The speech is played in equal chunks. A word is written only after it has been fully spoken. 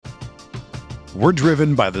We're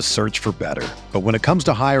driven by the search for better. But when it comes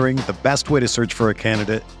to hiring, the best way to search for a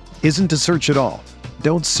candidate isn't to search at all.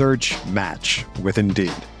 Don't search, match with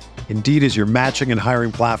Indeed. Indeed is your matching and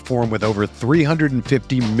hiring platform with over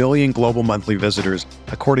 350 million global monthly visitors,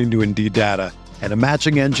 according to Indeed data, and a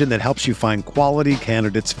matching engine that helps you find quality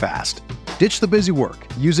candidates fast. Ditch the busy work.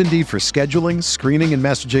 Use Indeed for scheduling, screening, and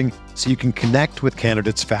messaging so you can connect with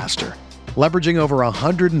candidates faster. Leveraging over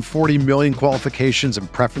 140 million qualifications and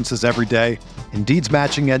preferences every day, Indeed's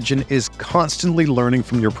matching engine is constantly learning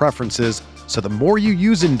from your preferences, so the more you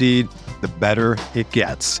use Indeed, the better it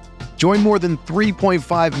gets. Join more than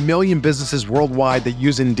 3.5 million businesses worldwide that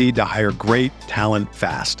use Indeed to hire great talent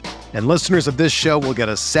fast. And listeners of this show will get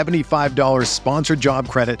a $75 sponsored job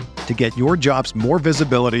credit to get your jobs more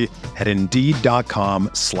visibility at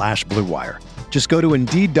Indeed.com/Blue Wire. Just go to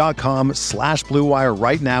Indeed.com/Blue Wire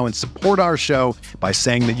right now and support our show by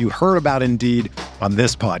saying that you heard about Indeed on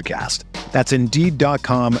this podcast. That's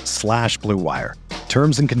Indeed.com/Blue Wire.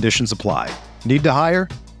 Terms and conditions apply. Need to hire?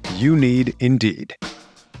 You need Indeed.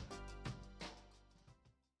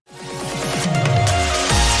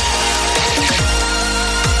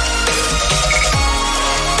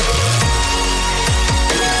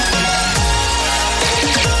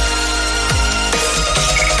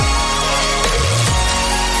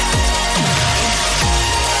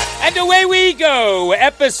 And away we go,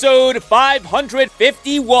 episode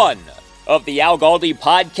 551 of the Al Galdi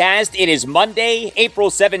podcast. It is Monday, April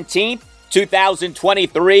 17th,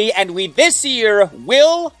 2023, and we this year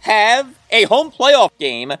will have a home playoff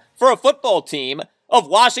game for a football team of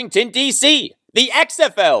Washington, D.C., the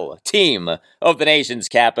XFL team of the nation's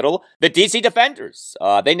capital, the D.C. Defenders.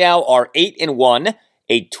 They now are 8-1,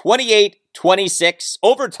 a 28-26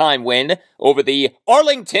 overtime win over the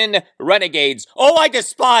Arlington Renegades. Oh, I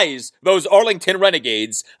despise those Arlington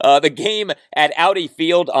Renegades. The game at Audi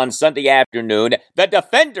Field on Sunday afternoon. The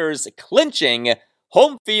Defenders clinching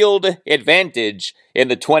home field advantage in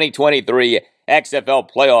the 2023 XFL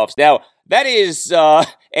playoffs. Now, that is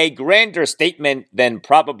a grander statement than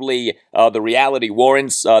probably the reality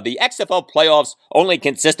warrants. The XFL playoffs only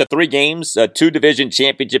consist of 3 games, 2 division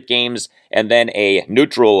championship games, and then a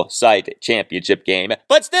neutral site championship game.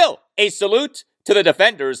 But still, a salute to the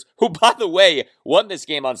Defenders, who, by the way, won this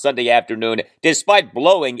game on Sunday afternoon despite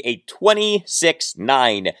blowing a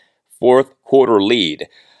 26-9 fourth quarter lead.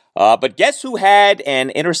 But guess who had an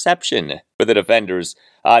interception for the Defenders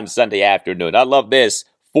on Sunday afternoon? I love this.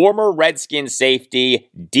 Former Redskins safety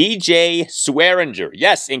DJ Swearinger.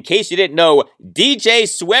 Yes, in case you didn't know, DJ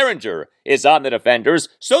Swearinger is on the Defenders.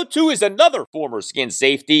 So too is another former Skins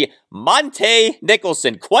safety, Monte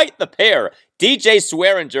Nicholson. Quite the pair. DJ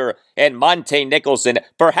Swearinger and Monte Nicholson.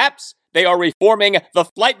 Perhaps they are reforming the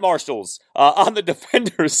flight marshals on the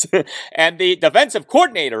Defenders. And the defensive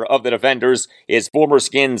coordinator of the Defenders is former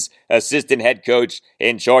Skins assistant head coach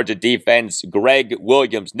in charge of defense, Greg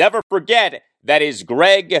Williams. Never forget, that is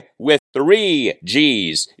Greg with 3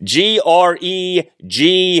 G's. G-R-E-G-G.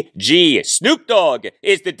 Snoop Dogg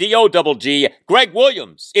is the D-O-double-G. Greg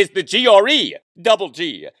Williams is the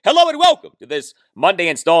G-R-E-double-G. Hello and welcome to this Monday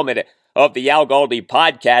installment of the Al Galdi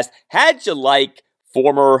podcast. How'd you like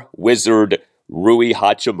former Wizard Rui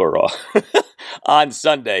Hachimura on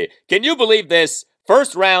Sunday? Can you believe this?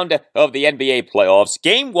 First round of the NBA playoffs,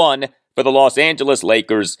 game 1 for the Los Angeles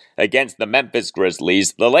Lakers against the Memphis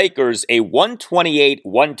Grizzlies. The Lakers, a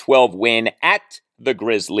 128-112 win at the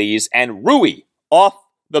Grizzlies, and Rui off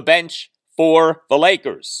the bench for the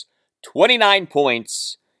Lakers. 29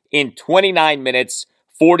 points in 29 minutes,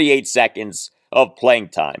 48 seconds of playing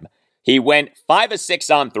time. He went 5 of 6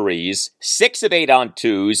 on threes, 6 of 8 on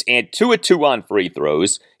twos, and 2 of 2 on free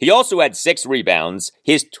throws. He also had 6 rebounds.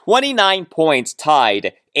 His 29 points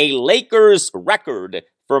tied a Lakers record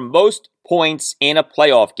for most points in a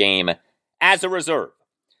playoff game as a reserve.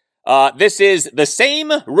 This is the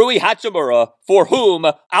same Rui Hachimura for whom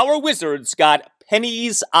our Wizards got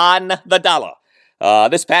pennies on the dollar.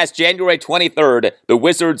 This past January 23rd, the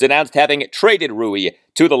Wizards announced having traded Rui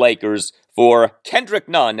to the Lakers for Kendrick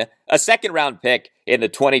Nunn, a second-round pick in the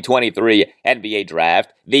 2023 NBA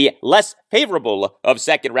draft, the less favorable of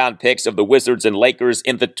second-round picks of the Wizards and Lakers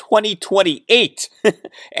in the 2028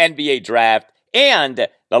 NBA draft, and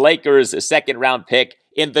the Lakers' second-round pick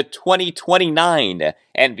in the 2029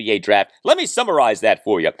 NBA draft. Let me summarize that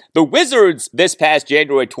for you. The Wizards this past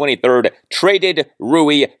January 23rd traded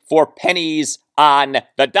Rui for pennies on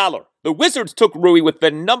the dollar. The Wizards took Rui with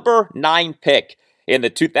the number 9 pick in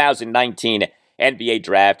the 2019 NBA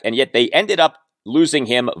draft, and yet they ended up losing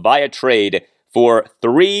him via trade for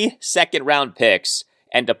 3 second-round picks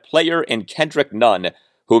and a player in Kendrick Nunn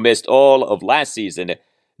who missed all of last season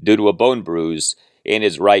due to a bone bruise in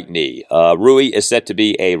his right knee. Rui is set to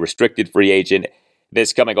be a restricted free agent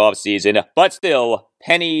this coming offseason, but still,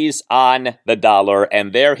 pennies on the dollar,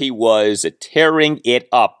 and there he was tearing it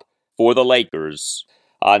up for the Lakers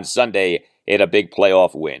on Sunday in a big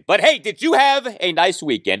playoff win. But hey, did you have a nice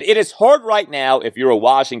weekend? It is hard right now, if you're a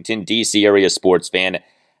Washington, D.C. area sports fan,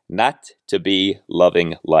 not to be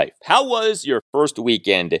loving life. How was your first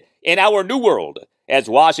weekend in our new world as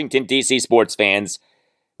Washington, D.C. sports fans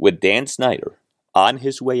with Dan Snyder on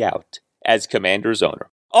his way out as Commanders owner?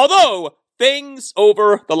 Although things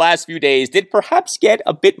over the last few days did perhaps get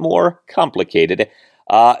a bit more complicated,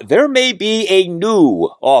 there may be a new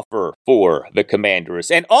offer for the Commanders,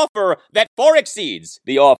 an offer that far exceeds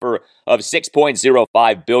the offer of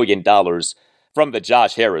 $6.05 billion from the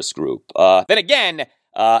Josh Harris Group. Then again,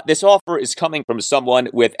 this offer is coming from someone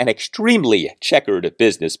with an extremely checkered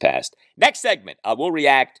business past. Next segment, we'll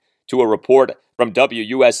react to a report from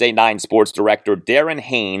WUSA 9 sports director Darren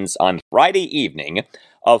Haynes on Friday evening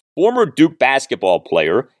of former Duke basketball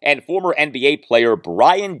player and former NBA player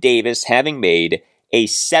Brian Davis having made a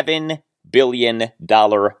 $7 billion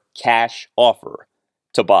cash offer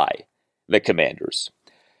to buy the Commanders.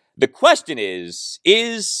 The question is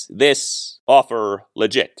this offer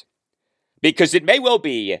legit? Because it may well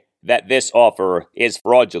be that this offer is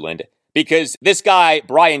fraudulent, because this guy,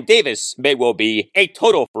 Brian Davis, may well be a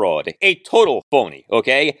total fraud, a total phony,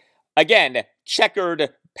 okay? Again, checkered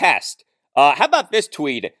past. How about this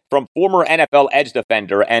tweet from former NFL edge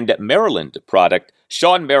defender and Maryland product,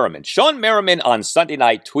 Sean Merriman? Sean Merriman on Sunday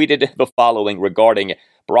night tweeted the following regarding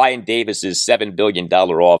Brian Davis's $7 billion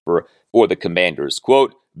offer for the Commanders.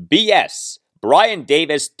 Quote, BS. Brian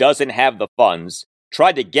Davis doesn't have the funds.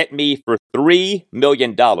 Tried to get me for $3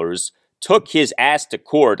 million. Took his ass to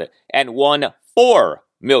court and won $4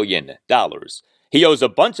 million. He owes a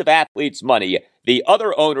bunch of athletes money. The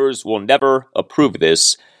other owners will never approve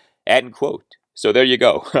this. End quote. So there you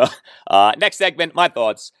go. Next segment, my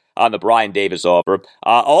thoughts on the Brian Davis offer.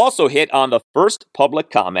 I'll also hit on the first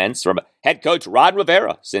public comments from head coach Ron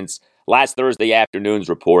Rivera since last Thursday afternoon's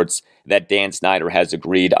reports that Dan Snyder has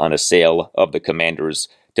agreed on a sale of the Commanders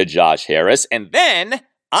to Josh Harris. And then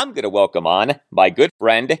I'm going to welcome on my good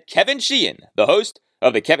friend Kevin Sheehan, the host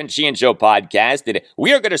of the Kevin Sheehan Show podcast. And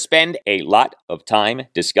we are going to spend a lot of time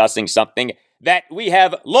discussing something that we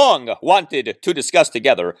have long wanted to discuss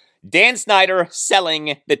together, Dan Snyder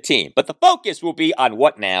selling the team. But the focus will be on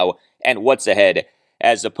what now and what's ahead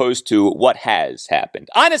as opposed to what has happened.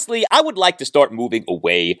 Honestly, I would like to start moving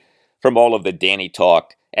away from all of the Danny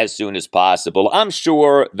talk as soon as possible. I'm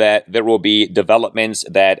sure that there will be developments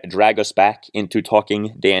that drag us back into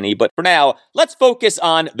talking Danny, but for now, let's focus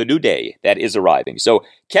on the new day that is arriving. So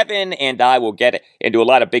Kevin and I will get into a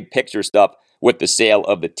lot of big picture stuff with the sale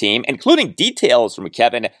of the team, including details from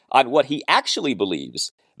Kevin on what he actually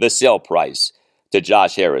believes the sale price to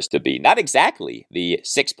Josh Harris to be. Not exactly the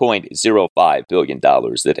 $6.05 billion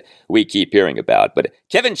that we keep hearing about, but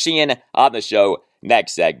Kevin Sheehan on the show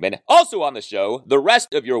next segment. Also on the show, the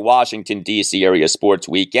rest of your Washington, D.C. area sports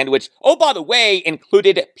weekend, which, oh, by the way,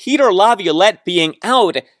 included Peter Laviolette being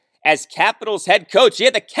out as Capitals head coach.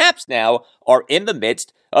 Yeah, the Caps now are in the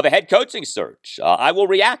midst of a head coaching search. I will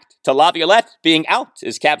react to Laviolette being out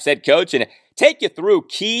as Caps head coach and take you through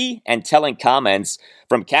key and telling comments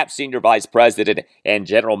from Caps Senior Vice President and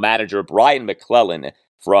General Manager Brian McClellan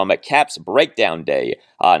from Caps Breakdown Day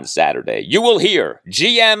on Saturday. You will hear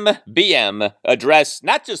GM BM address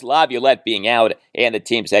not just Laviolette being out and the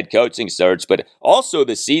team's head coaching search, but also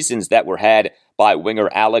the seasons that were had by winger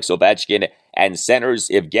Alex Ovechkin and centers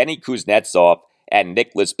Evgeny Kuznetsov and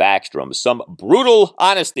Nicholas Backstrom. Some brutal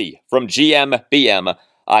honesty from GM BM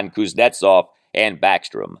on Kuznetsov and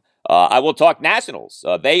Backstrom. I will talk Nationals.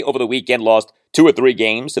 They, over the weekend, lost 2 or 3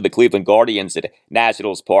 games to the Cleveland Guardians at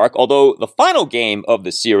Nationals Park, although the final game of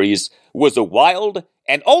the series was a wild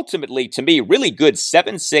and ultimately, to me, really good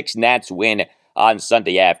 7-6 Nats win on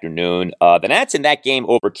Sunday afternoon. The Nats in that game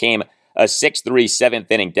overcame a 6-3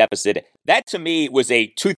 7th-inning deficit. That, to me, was a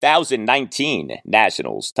 2019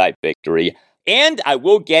 Nationals-type victory. And I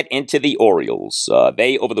will get into the Orioles.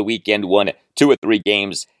 They, over the weekend, won 2 or 3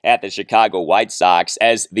 games at the Chicago White Sox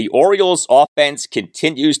as the Orioles offense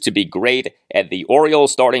continues to be great and the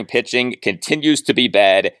Orioles starting pitching continues to be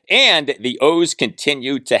bad and the O's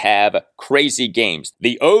continue to have crazy games.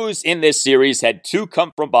 The O's in this series had 2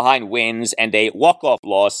 come-from-behind wins and a walk-off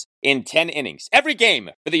loss in 10 innings. Every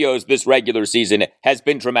game for the O's this regular season has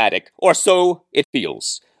been dramatic, or so it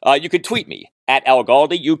feels. You can tweet me at Al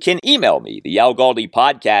Galdi. You can email me, the Al Galdi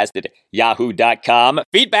podcast at yahoo.com.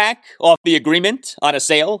 Feedback off the agreement on a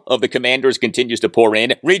sale of the Commanders continues to pour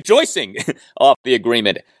in. Rejoicing off the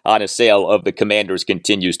agreement on a sale of the Commanders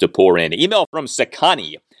continues to pour in. Email from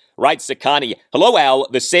Sakani. Writes Sakani, hello Al,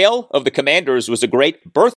 the sale of the Commanders was a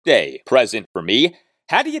great birthday present for me.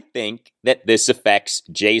 How do you think that this affects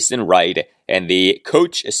Jason Wright and the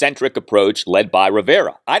coach-centric approach led by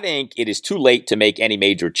Rivera? I think it is too late to make any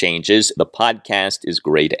major changes. The podcast is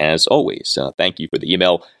great as always. Thank you for the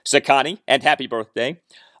email, Sakani, and happy birthday.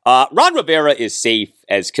 Ron Rivera is safe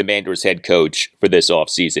as Commanders head coach for this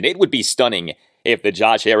offseason. It would be stunning if the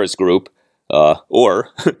Josh Harris group or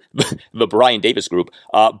the Brian Davis group,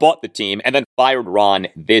 bought the team and then fired Ron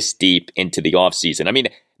this deep into the offseason. I mean,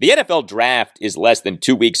 the NFL draft is less than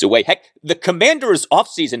 2 weeks away. Heck, the Commanders'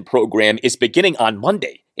 offseason program is beginning on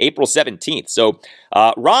Monday, April 17th. So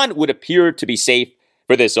Ron would appear to be safe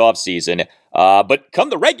for this offseason. But come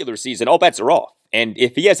the regular season, all bets are off. And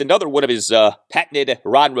if he has another one of his patented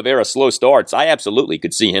Ron Rivera slow starts, I absolutely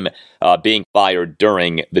could see him being fired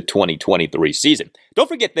during the 2023 season. Don't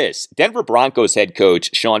forget this. Denver Broncos head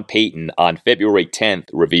coach Sean Payton on February 10th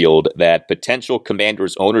revealed that potential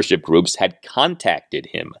Commanders ownership groups had contacted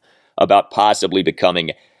him about possibly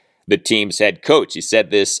becoming the team's head coach. He said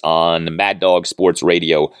this on Mad Dog Sports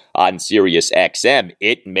Radio on Sirius XM.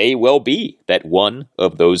 It may well be that one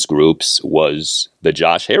of those groups was the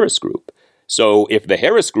Josh Harris group. So if the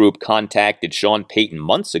Harris group contacted Sean Payton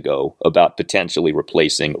months ago about potentially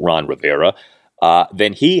replacing Ron Rivera,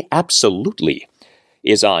 then he absolutely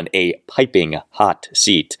is on a piping hot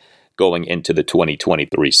seat going into the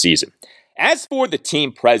 2023 season. As for the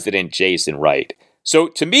team president, Jason Wright, so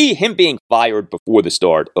to me, him being fired before the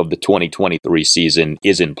start of the 2023 season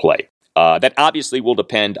is in play. That obviously will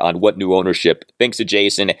depend on what new ownership thinks of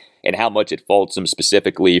Jason and how much it faults him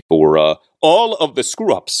specifically for all of the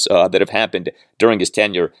screw-ups that have happened during his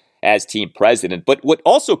tenure as team president. But what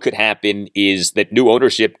also could happen is that new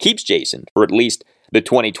ownership keeps Jason for at least the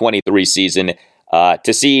 2023 season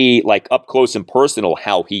to see like up close and personal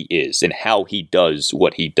how he is and how he does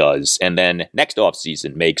what he does. And then next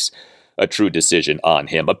offseason makes a true decision on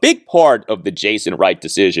him. A big part of the Jason Wright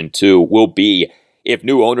decision, too, will be if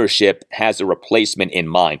new ownership has a replacement in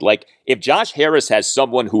mind. Like, if Josh Harris has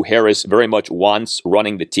someone who Harris very much wants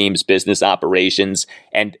running the team's business operations,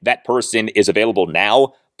 and that person is available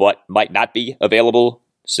now, but might not be available,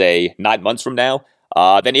 say, 9 months from now,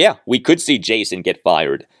 then yeah, we could see Jason get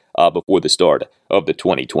fired before the start of the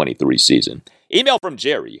 2023 season. Email from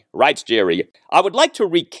Jerry. Writes Jerry, I would like to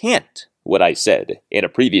recant what I said in a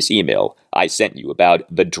previous email I sent you about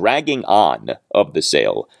the dragging on of the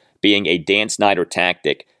sale being a Dan Snyder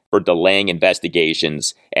tactic for delaying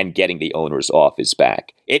investigations and getting the owners off his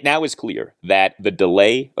back. It now is clear that the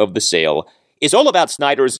delay of the sale is all about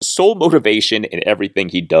Snyder's sole motivation in everything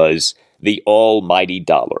he does, the almighty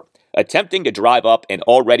dollar. Attempting to drive up an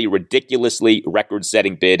already ridiculously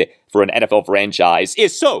record-setting bid for an NFL franchise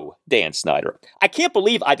is so Dan Snyder. I can't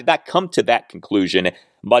believe I did not come to that conclusion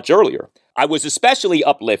much earlier. I was especially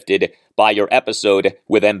uplifted by your episode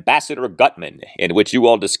with Ambassador Gutman, in which you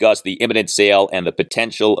all discussed the imminent sale and the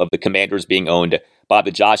potential of the Commanders being owned by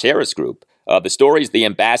the Josh Harris Group. The stories the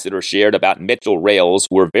ambassador shared about Mitchell Rails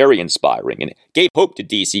were very inspiring and gave hope to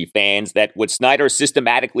DC fans that what Snyder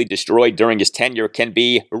systematically destroyed during his tenure can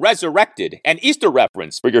be resurrected. An Easter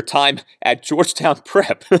reference for your time at Georgetown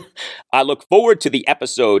Prep. I look forward to the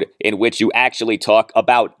episode in which you actually talk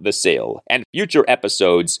about the sale and future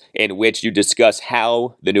episodes in which you discuss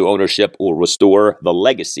how the new ownership will restore the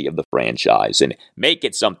legacy of the franchise and make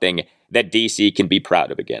it something that DC can be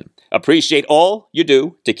proud of again. Appreciate all you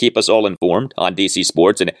do to keep us all informed on DC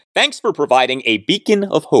sports, and thanks for providing a beacon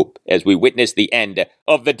of hope as we witness the end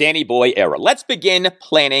of the Danny Boy era. Let's begin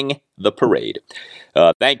planning the parade.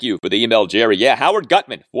 Thank you for the email, Jerry. Yeah, Howard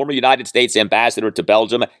Gutman, former United States ambassador to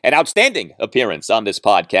Belgium, an outstanding appearance on this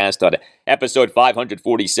podcast on episode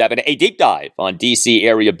 547, a deep dive on DC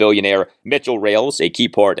area billionaire Mitchell Rails, a key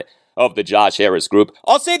part of the Josh Harris Group.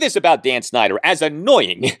 I'll say this about Dan Snyder, as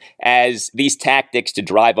annoying as these tactics to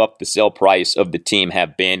drive up the sell price of the team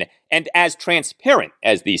have been, and as transparent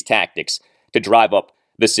as these tactics to drive up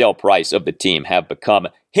the sale price of the team have become,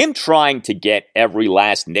 him trying to get every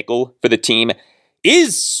last nickel for the team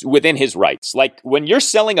is within his rights. Like, when you're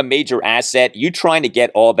selling a major asset, you trying to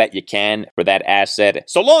get all that you can for that asset,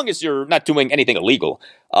 so long as you're not doing anything illegal,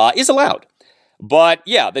 is allowed. But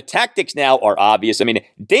yeah, the tactics now are obvious. I mean,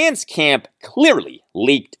 Dan's camp clearly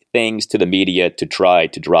leaked things to the media to try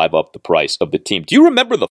to drive up the price of the team. Do you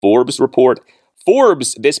remember the Forbes report?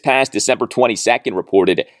 Forbes this past December 22nd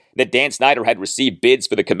reported that Dan Snyder had received bids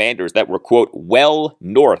for the Commanders that were, quote, well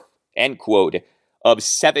north, end quote, of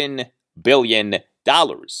 $7 billion.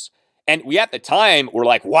 And we at the time were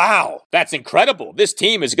like, wow, that's incredible. This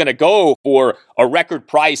team is going to go for a record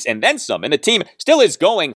price and then some. And the team still is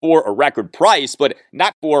going for a record price, but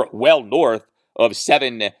not for well north of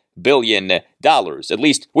 $7 billion. At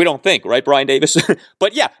least we don't think, right, Brian Davis?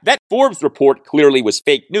 But yeah, that Forbes report clearly was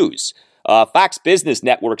fake news. Fox Business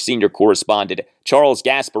Network senior correspondent Charles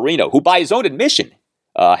Gasparino, who by his own admission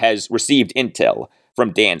has received intel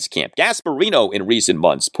from Dan's camp. Gasparino in recent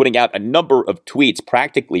months putting out a number of tweets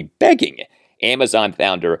practically begging Amazon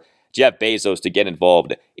founder Jeff Bezos to get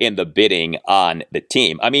involved in the bidding on the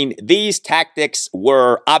team. I mean, these tactics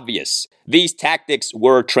were obvious. These tactics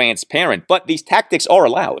were transparent, but these tactics are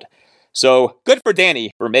allowed. So good for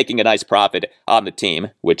Danny for making a nice profit on the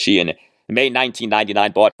team, which he in May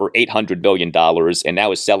 1999 bought for $800 million and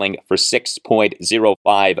now is selling for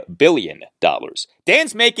 $6.05 billion.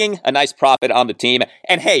 Dan's making a nice profit on the team,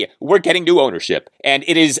 and hey, we're getting new ownership, and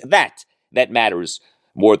it is that matters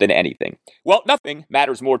more than anything. Well, nothing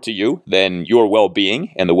matters more to you than your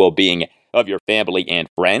well-being and the well-being of your family and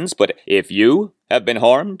friends, but if you have been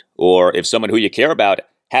harmed, or if someone who you care about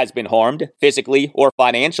has been harmed physically or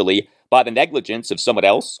financially by the negligence of someone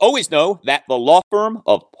else, always know that the law firm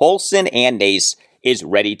of Paulson and Nace is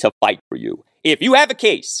ready to fight for you. If you have a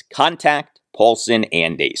case, contact Paulson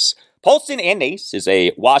and Nace. Paulson and Nace is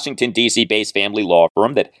a Washington, D.C.-based family law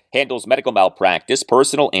firm that handles medical malpractice,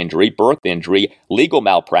 personal injury, birth injury, legal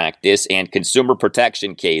malpractice, and consumer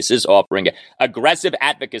protection cases, offering aggressive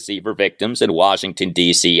advocacy for victims in Washington,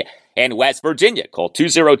 D.C. and West Virginia. Call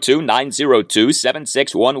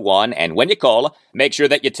 202-902-7611, and when you call, make sure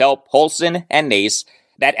that you tell Paulson and Nace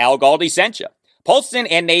that Al Galdi sent you. Paulson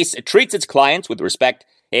and Nace treats its clients with respect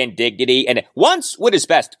and dignity, and wants what is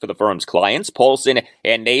best for the firm's clients. Paulson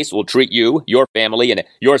and Nace will treat you, your family, and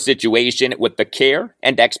your situation with the care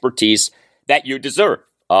and expertise that you deserve.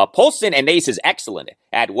 Paulson and Nace is excellent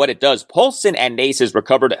at what it does. Paulson and Nace has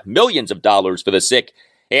recovered millions of dollars for the sick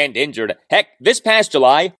and injured. Heck, this past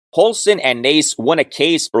July, Paulson and Nace won a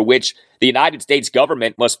case for which the United States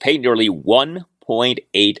government must pay nearly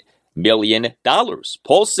 $1.8 million.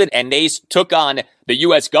 Paulson and Nace took on the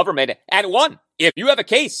U.S. government and won. If you have a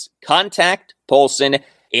case, contact Paulson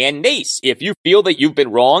and Nace. If you feel that you've been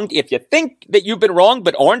wronged, if you think that you've been wronged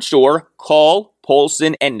but aren't sure, call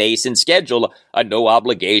Paulson and Nace and schedule a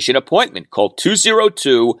no-obligation appointment. Call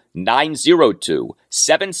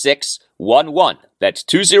 202-902-7611. That's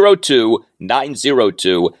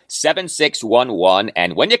 202-902-7611.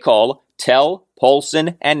 And when you call, tell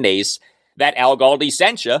Paulson and Nace that Al Galdi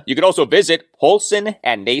sent you. You can also visit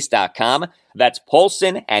PaulsonandNace.com. That's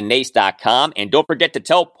PaulsonandNace.com. And don't forget to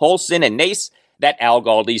tell Paulson and Nace that Al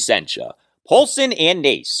Galdi sent you. Paulson and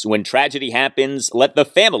Nace. When tragedy happens, let the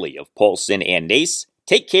family of Paulson and Nace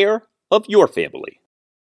take care of your family.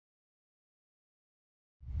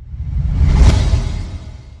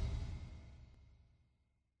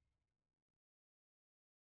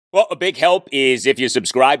 Well, a big help is if you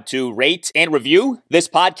subscribe to, rate, and review this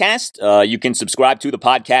podcast. You can subscribe to the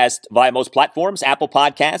podcast via most platforms: Apple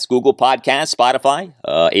Podcasts, Google Podcasts, Spotify.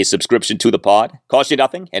 A subscription to the pod costs you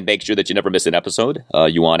nothing and make sure that you never miss an episode.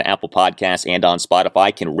 You on Apple Podcasts and on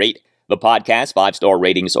Spotify can rate the podcast. 5-star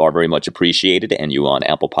ratings are very much appreciated. And you on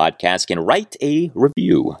Apple Podcasts can write a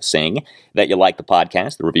review saying that you like the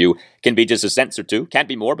podcast. The review can be just a sentence or two. Can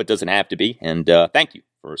be more, but doesn't have to be. And thank you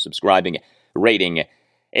for subscribing, rating,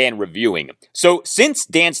 and reviewing. So since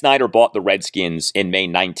Dan Snyder bought the Redskins in May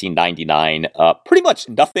 1999, pretty much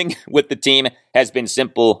nothing with the team has been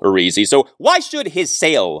simple or easy. So why should his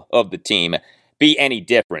sale of the team be any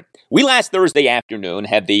different? We last Thursday afternoon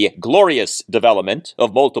had the glorious development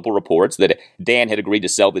of multiple reports that Dan had agreed to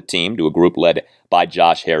sell the team to a group led by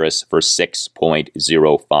Josh Harris for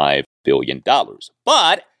 $6.05 billion.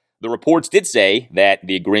 But the reports did say that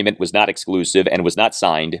the agreement was not exclusive and was not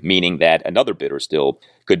signed, meaning that another bidder still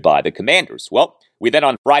could buy the Commanders. Well, we then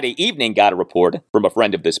on Friday evening got a report from a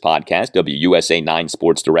friend of this podcast, WUSA 9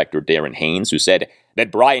 sports director Darren Haynes, who said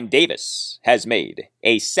that Brian Davis has made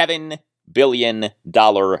a $7 billion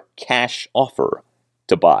cash offer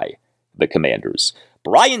to buy the Commanders.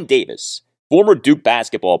 Brian Davis, former Duke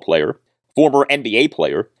basketball player, former NBA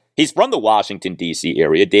player. He's from the Washington, D.C.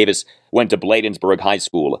 area. Davis went to Bladensburg High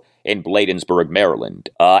School in Bladensburg, Maryland.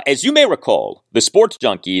 As you may recall, the Sports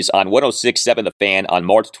Junkies on 106.7 The Fan on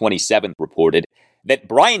March 27th reported that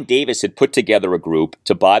Brian Davis had put together a group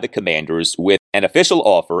to buy the Commanders with an official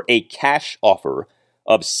offer, a cash offer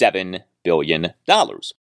of $7 billion.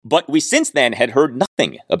 But we since then had heard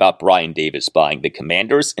nothing about Brian Davis buying the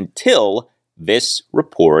Commanders until this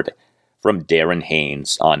report from Darren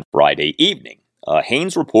Haynes on Friday evening.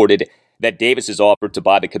 Haynes reported that Davis's offer to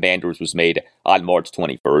buy the Commanders was made on March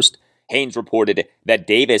 21st. Haynes reported that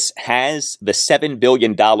Davis has the $7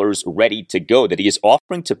 billion ready to go, that he is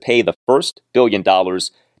offering to pay the first $1 billion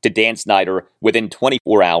to Dan Snyder within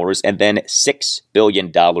 24 hours and then $6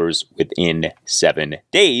 billion within 7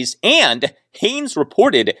 days. And Haynes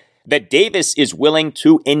reported that Davis is willing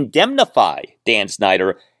to indemnify Dan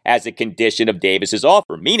Snyder as a condition of Davis's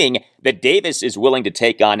offer, meaning that Davis is willing to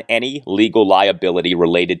take on any legal liability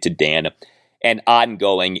related to Dan and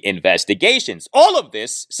ongoing investigations. All of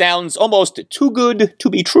this sounds almost too good to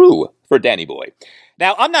be true for Danny Boy.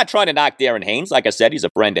 Now, I'm not trying to knock Darren Haynes. Like I said, he's a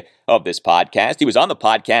friend of this podcast. He was on the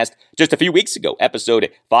podcast just a few weeks ago, episode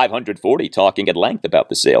 540, talking at length about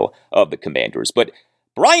the sale of the Commanders. But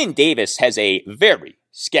Brian Davis has a very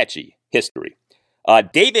sketchy history.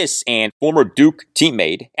 Davis and former Duke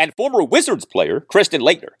teammate and former Wizards player Kristen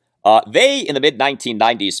Leitner, they in the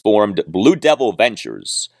mid-1990s formed Blue Devil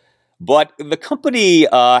Ventures. But the company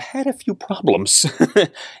had a few problems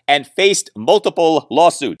and faced multiple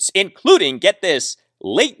lawsuits, including, get this,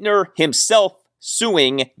 Leitner himself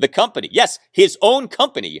suing the company. Yes, his own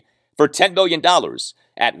company for $10 million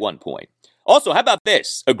at one point. Also, how about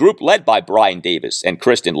this? A group led by Brian Davis and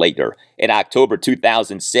Kristen Leitner in October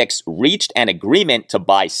 2006 reached an agreement to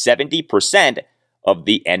buy 70% of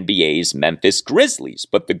the NBA's Memphis Grizzlies.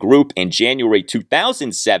 But the group in January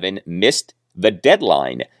 2007 missed the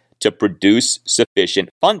deadline to produce sufficient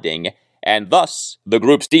funding, and thus the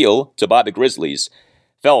group's deal to buy the Grizzlies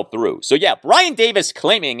fell through. So yeah, Brian Davis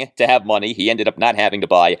claiming to have money, he ended up not having to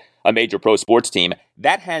buy a major pro sports team.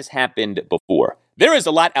 That has happened before. There is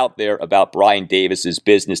a lot out there about Brian Davis's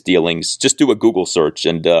business dealings. Just do a Google search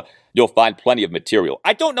and you'll find plenty of material.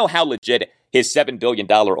 I don't know how legit his $7 billion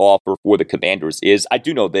offer for the Commanders is. I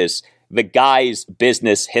do know this. The guy's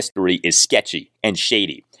business history is sketchy and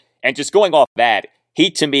shady. And just going off that,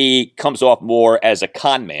 he to me comes off more as a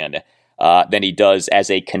con man than he does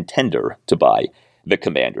as a contender to buy the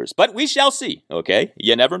Commanders. But we shall see, okay?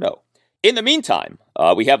 You never know. In the meantime,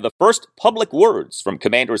 we have the first public words from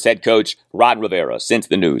Commanders head coach Ron Rivera since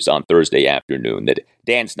the news on Thursday afternoon that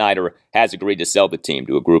Dan Snyder has agreed to sell the team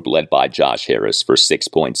to a group led by Josh Harris for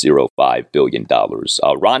 $6.05 billion.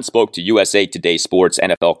 Ron spoke to USA Today Sports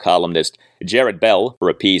NFL columnist Jared Bell for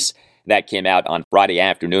a piece that came out on Friday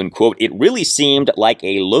afternoon. Quote, "It really seemed like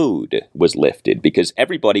a load was lifted because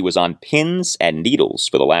everybody was on pins and needles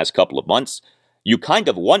for the last couple of months. You kind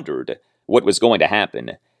of wondered what was going to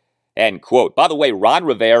happen." End quote. By the way, Ron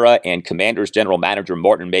Rivera and Commanders general manager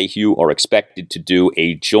Martin Mayhew are expected to do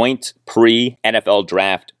a joint pre-NFL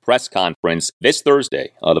draft press conference this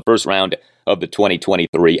Thursday. The first round of the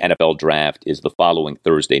 2023 NFL draft is the following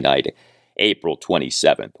Thursday night, April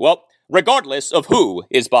 27th. Well, regardless of who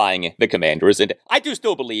is buying the Commanders, and I do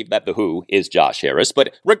still believe that the who is Josh Harris,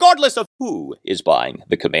 but regardless of who is buying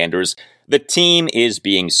the Commanders, the team is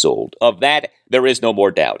being sold. Of that, there is no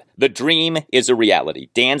more doubt. The dream is a reality.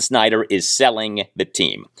 Dan Snyder is selling the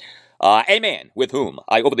team. A man with whom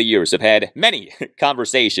I, over the years, have had many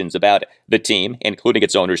conversations about the team, including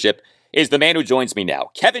its ownership, is the man who joins me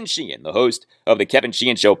now, Kevin Sheehan, the host of the Kevin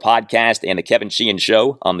Sheehan Show podcast and the Kevin Sheehan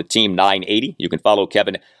Show on the Team 980. You can follow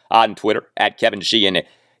Kevin on Twitter at Kevin Sheehan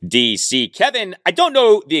DC. Kevin, I don't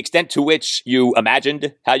know the extent to which you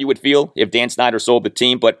imagined how you would feel if Dan Snyder sold the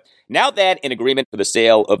team, but now that an agreement for the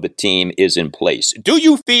sale of the team is in place, do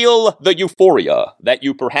you feel the euphoria that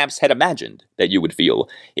you perhaps had imagined that you would feel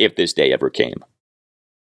if this day ever came?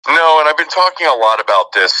 No, and I've been talking a lot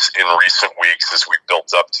about this in recent weeks as we've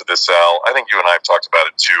built up to this, Al. I think you and I have talked about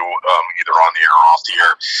it too, either on the air or off the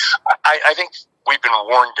air. I think we've been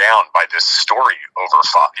worn down by this story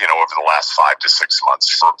over the last 5 to 6 months,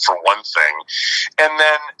 for one thing. And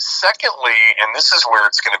then secondly, and this is where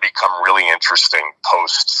it's going to become really interesting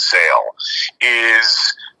post-sale,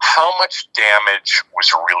 is how much damage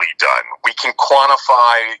was really done. We can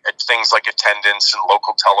quantify things like attendance and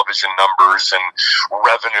local television numbers and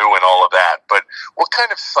revenue and all of that, but what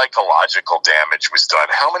kind of psychological damage was done?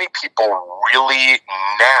 How many people really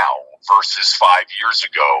now versus 5 years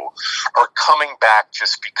ago are coming back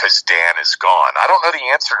just because Dan is gone? I don't know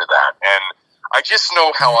the answer to that. And I just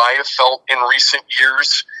know how I have felt in recent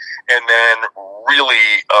years, and then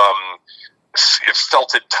really it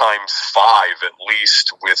felt it times 5 at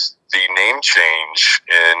least with the name change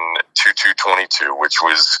in 2222, which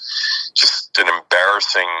was just an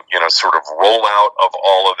embarrassing, sort of rollout of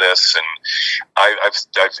all of this. And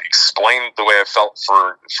I've explained the way I felt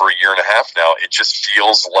for a year and a half now. It just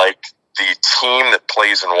feels like the team that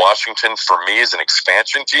plays in Washington, for me, is an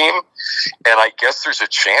expansion team. And I guess there's a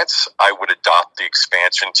chance I would adopt the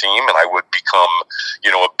expansion team and I would become,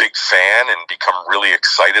 a big fan and become really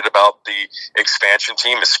excited about the expansion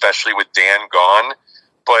team, especially with Dan gone.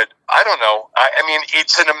 But I don't know. I mean,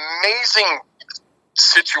 it's an amazing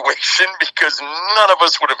situation because none of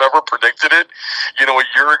us would have ever predicted it, a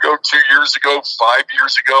year ago, 2 years ago, 5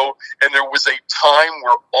 years ago. And there was a time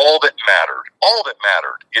where all that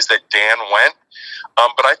mattered is that Dan went.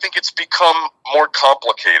 But I think it's become more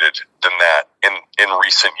complicated than that in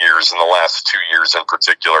recent years, in the last 2 years in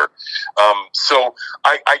particular. So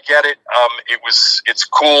I get it. It's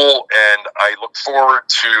cool. And I look forward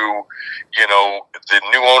to, the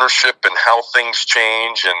new ownership and how things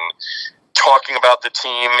change and talking about the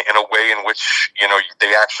team in a way in which,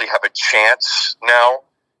 they actually have a chance now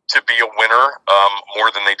to be a winner, more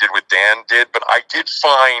than they did with Dan did. But I did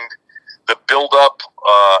find the build-up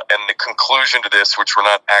and the conclusion to this, which we're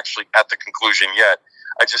not actually at the conclusion yet,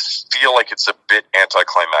 I just feel like it's a bit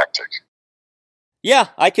anticlimactic. Yeah,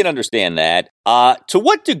 I can understand that. To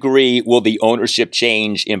what degree will the ownership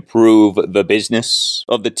change improve the business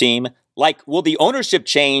of the team? Like, will the ownership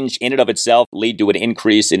change in and of itself lead to an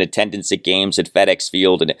increase in attendance at games at FedEx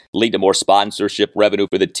Field and lead to more sponsorship revenue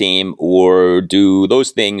for the team? Or do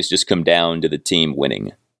those things just come down to the team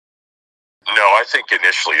winning? No, I think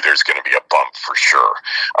initially there's going to be a bump for sure.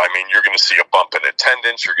 I mean, you're going to see a bump in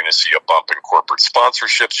attendance. You're going to see a bump in corporate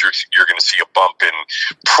sponsorships. You're going to see a bump in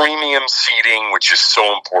premium seating, which is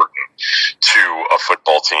so important to a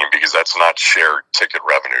football team because that's not shared ticket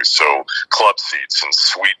revenue. So club seats and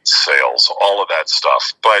suite sales, all of that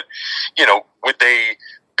stuff. But, would they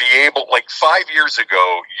be able, like 5 years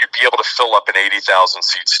ago, you'd be able to fill up an 80,000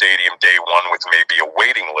 seat stadium day one with maybe a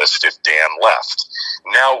waiting list if Dan left.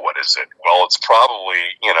 Now what is it? Well, it's probably,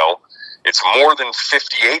 it's more than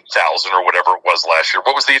 58,000 or whatever it was last year.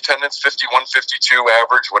 What was the attendance? 51, 52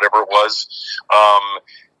 average, whatever it was.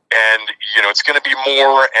 And, it's going to be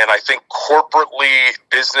more. And I think corporately,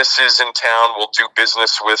 businesses in town will do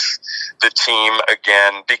business with the team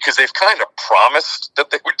again because they've kind of promised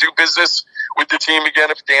that they would do business with the team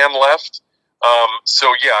again if Dan left.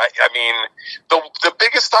 I mean, the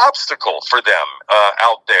biggest obstacle for them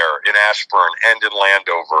out there in Ashburn and in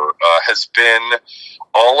Landover has been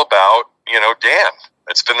all about, Dan.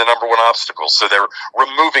 It's been the number one obstacle. So they're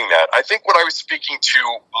removing that. I think what I was speaking to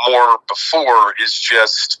more before is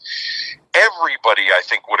just everybody, I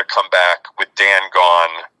think, would have come back with Dan gone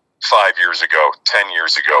 5 years ago, 10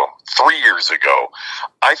 years ago, 3 years ago.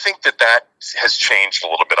 I think that has changed a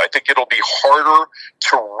little bit. I think it'll be harder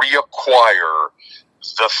to reacquire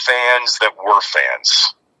the fans that were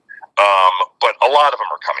fans. But a lot of them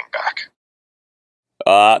are coming back.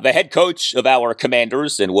 The head coach of our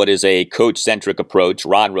Commanders, and what is a coach-centric approach,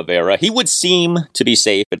 Ron Rivera, he would seem to be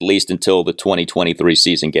safe at least until the 2023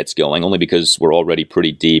 season gets going, only because we're already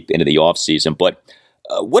pretty deep into the offseason. But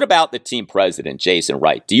what about the team president, Jason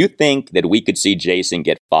Wright? Do you think that we could see Jason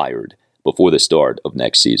get fired before the start of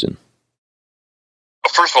next season?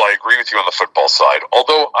 First of all, I agree with you on the football side,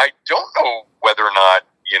 although I don't know whether or not,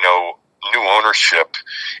 new ownership,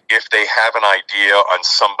 if they have an idea on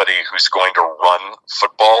somebody who's going to run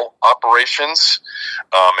football operations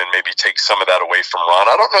and maybe take some of that away from Ron.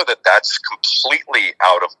 I don't know that that's completely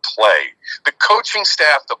out of play. The coaching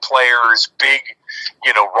staff, the players, big,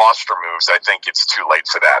 roster moves, I think it's too late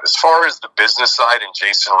for that. As far as the business side and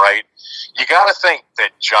Jason Wright, you got to think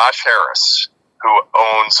that Josh Harris, who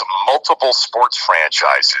owns multiple sports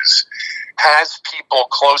franchises, has people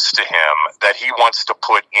close to him that he wants to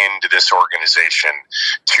put into this organization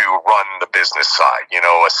to run the business side. A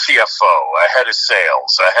CFO, a head of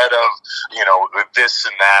sales, a head of, this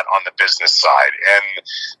and that on the business side. And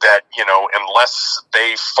that, unless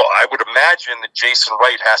I would imagine that Jason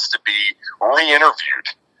Wright has to be re-interviewed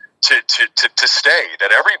to stay,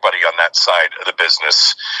 that everybody on that side of the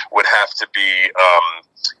business would have to be,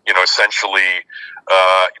 essentially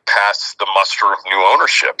pass the muster of new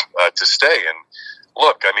ownership to stay. And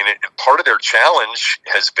look, I mean, part of their challenge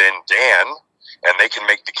has been Dan, and they can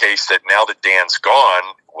make the case that now that Dan's gone,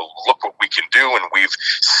 well, look what we can do, and we've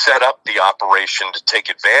set up the operation to take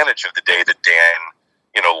advantage of the day that Dan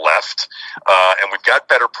left, and we've got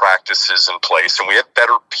better practices in place, and we have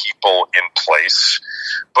better people in place.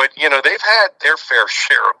 But, they've had their fair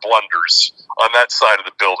share of blunders on that side of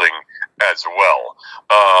the building as well,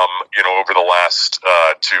 over the last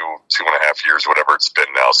 2.5 years, whatever it's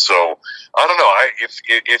been now. So I don't know.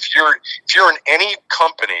 If you're in any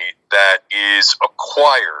company that is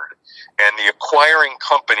acquired, and the acquiring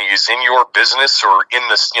company is in your business or in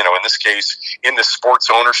this, in this case, in the sports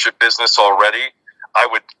ownership business already, I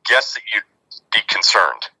would guess that you'd be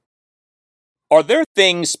concerned. Are there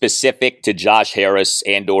things specific to Josh Harris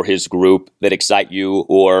and or his group that excite you,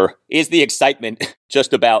 or is the excitement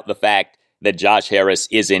just about the fact that Josh Harris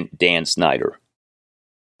isn't Dan Snyder?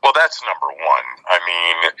 Well, that's number one. I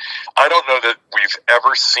mean, I don't know that we've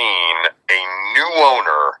ever seen a new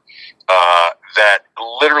owner that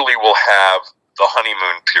literally will have the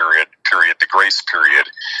honeymoon period, the grace period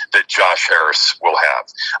that Josh Harris will have.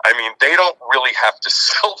 I mean, they don't really have to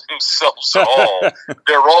sell themselves at all.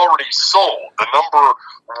 They're already sold. The number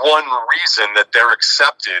one reason that they're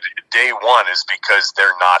accepted day one is because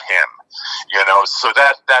they're not him. You know, so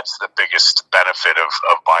that's the biggest benefit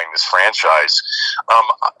of buying this franchise.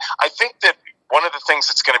 I think that one of the things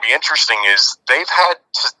that's going to be interesting is they've had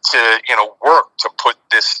to work to put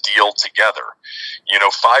this deal together.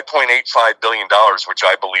 $5.85 billion, which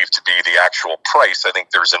I believe to be the actual price. I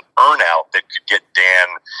think there's an earnout that could get Dan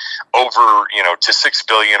over, to $6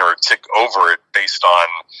 billion or tick over it based on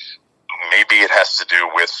maybe it has to do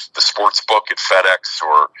with the sports book at FedEx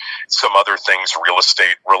or some other things real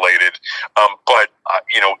estate related. But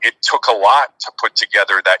it took a lot to put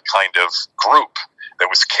together that kind of group that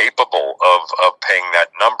was capable of paying that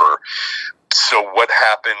number. So what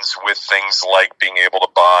happens with things like being able to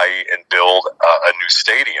buy and build a new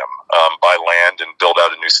stadium, buy land and build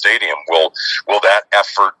out a new stadium? Will that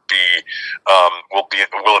effort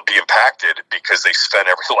will it be impacted because they spent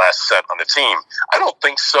every last cent on the team? I don't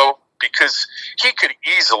think so, because he could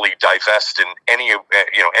easily divest in any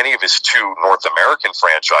of his two North American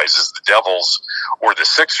franchises, the Devils or the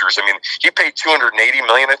Sixers. I mean, he paid $280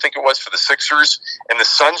 million, I think it was, for the Sixers, and the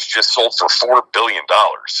Suns just sold for $4 billion.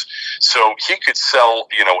 So he could sell,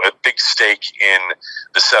 a big stake in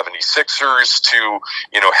the 76ers to,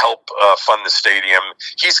 help fund the stadium.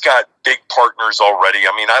 He's got big partners already.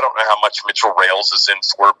 I mean, I don't know how much Mitchell Rales is in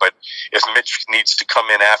for it, but if Mitch needs to come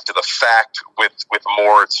in after the fact with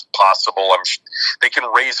more, it's possible. They can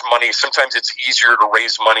raise money. Sometimes it's easier to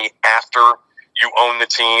raise money after you own the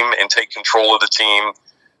team and take control of the team.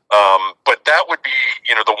 But that would be,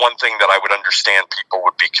 the one thing that I would understand people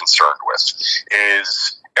would be concerned with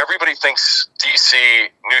is everybody thinks DC,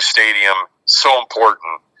 new stadium, so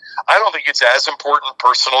important. I don't think it's as important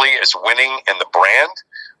personally as winning and the brand,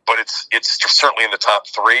 but it's certainly in the top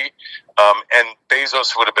three. And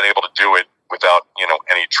Bezos would have been able to do it without,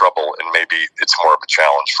 any trouble, and maybe it's more of a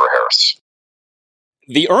challenge for Harris.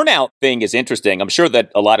 The earnout thing is interesting. I'm sure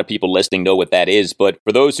that a lot of people listening know what that is, but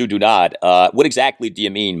for those who do not, what exactly do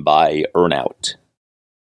you mean by earnout?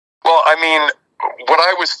 Well, I mean, what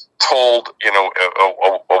I was told,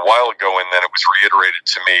 a while ago, and then it was reiterated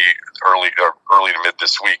to me early to mid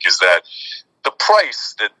this week, is that the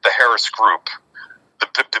price that the Harris Group,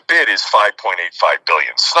 the bid is $5.85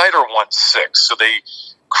 billion. Snyder wants $6 billion, so they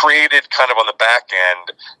created kind of on the back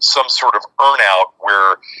end some sort of earnout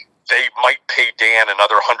where they might pay Dan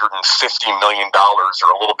another $150 million or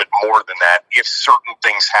a little bit more than that if certain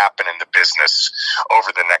things happen in the business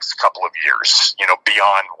over the next couple of years,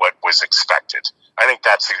 beyond what was expected. I think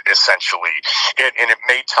that's essentially it, and it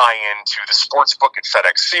may tie into the sports book at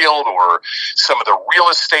FedEx Field or some of the real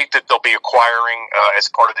estate that they'll be acquiring as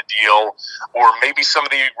part of the deal, or maybe some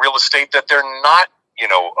of the real estate that they're not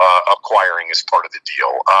acquiring as part of the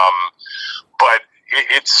deal. But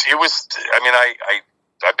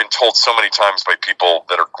I've been told so many times by people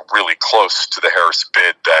that are really close to the Harris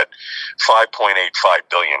bid that $5.85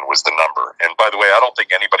 billion was the number. And by the way, I don't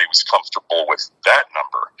think anybody was comfortable with that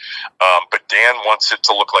number. But Dan wants it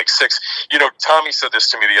to look like $6 billion. Tommy said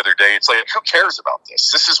this to me the other day. It's like, who cares about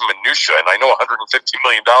this? This is minutia. And I know $150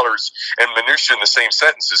 million and minutia in the same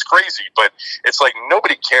sentence is crazy, but it's like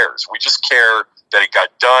nobody cares. We just care that it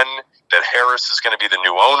got done, that Harris is going to be the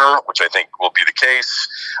new owner, which I think will be the case,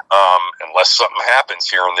 unless something happens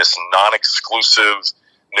here in this non-exclusive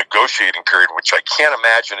negotiating period, which I can't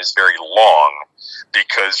imagine is very long,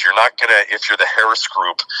 because you're not going to, if you're the Harris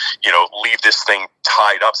Group, leave this thing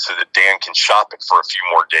tied up so that Dan can shop it for a few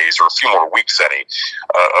more days or a few more weeks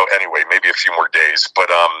anyway, maybe a few more days.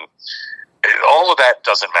 But all of that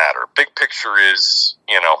doesn't matter. Big picture is,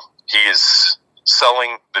 he is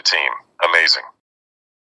selling the team. Amazing.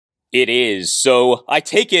 It is. So I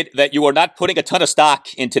take it that you are not putting a ton of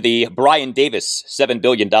stock into the Brian Davis $7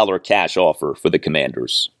 billion cash offer for the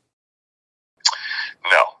Commanders.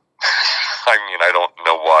 No. I don't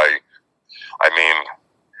know why. I'm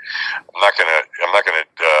not gonna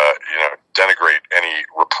denigrate any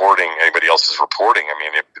reporting, anybody else's reporting.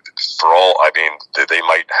 They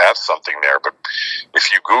might have something there, but if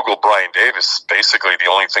you Google Brian Davis, basically the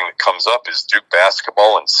only thing that comes up is Duke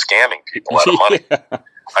basketball and scamming people out of money. Yeah.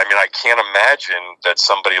 I mean, I can't imagine that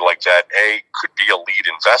somebody like that, A, could be a lead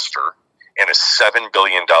investor in a $7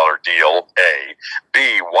 billion deal, A.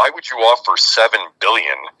 B, why would you offer $7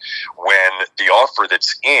 billion when the offer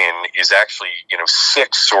that's in is actually,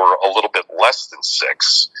 6 or a little bit less than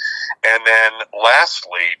 6? And then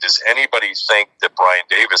lastly, does anybody think that Brian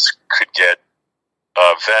Davis could get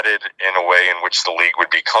vetted in a way in which the league would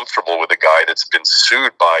be comfortable with a guy that's been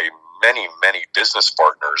sued by many, many business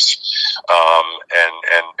partners and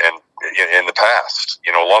in the past,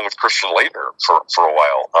 along with Christian Laettner for a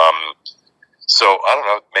while. So I don't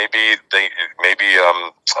know. Maybe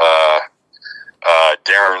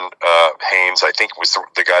Darren Haynes, I think, was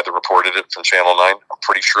the guy that reported it from Channel 9. I'm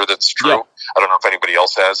pretty sure that's true. Yeah. I don't know if anybody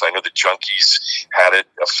else has. I know the Junkies had it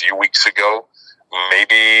a few weeks ago.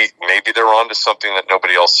 Maybe they're onto something that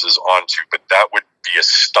nobody else is onto, but that would be a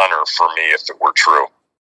stunner for me if it were true.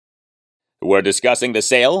 We're discussing the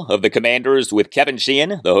sale of the Commanders with Kevin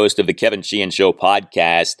Sheehan, the host of the Kevin Sheehan Show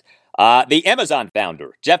podcast. The Amazon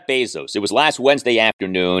founder, Jeff Bezos, it was last Wednesday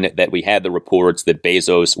afternoon that we had the reports that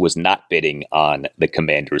Bezos was not bidding on the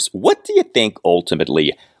Commanders. What do you think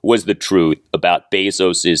ultimately was the truth about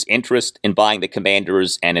Bezos' interest in buying the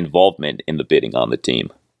Commanders and involvement in the bidding on the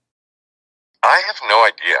team? I have no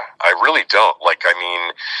idea. I really don't.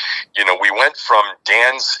 We went from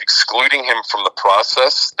Dan's excluding him from the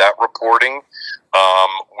process, that reporting,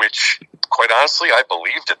 which, quite honestly, I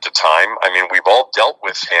believed at the time. I mean, we've all dealt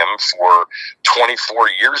with him for 24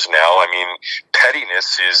 years now. I mean,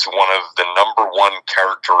 pettiness is one of the number one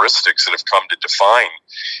characteristics that have come to define,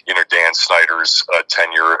 Dan Snyder's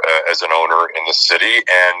tenure as an owner in the city.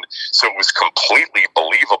 And so it was completely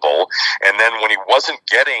believable. And then when he wasn't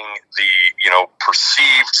getting the,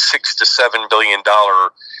 perceived $6 to $7 billion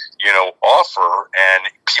offer, and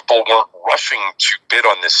people weren't rushing to bid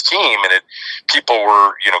on this team, and people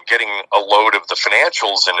were, getting a load of the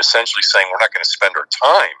financials and essentially saying, we're not going to spend our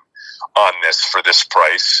time on this for this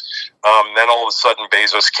price. Then all of a sudden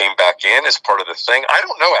Bezos came back in as part of the thing. I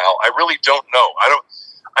don't know, Al. I really don't know.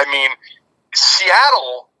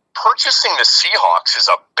 Seattle purchasing the Seahawks is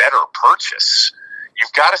a better purchase.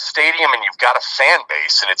 You've got a stadium and you've got a fan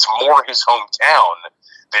base, and it's more his hometown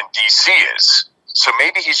than DC is. So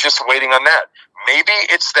maybe he's just waiting on that. Maybe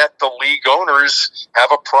it's that the league owners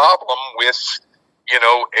have a problem with,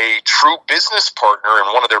 a true business partner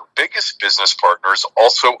and one of their biggest business partners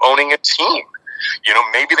also owning a team.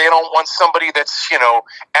 Maybe they don't want somebody that's,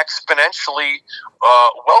 exponentially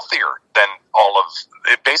wealthier than all of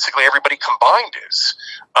basically everybody combined is.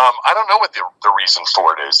 I don't know what the reason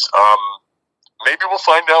for it is. Maybe we'll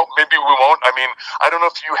find out. Maybe we won't. I mean, I don't know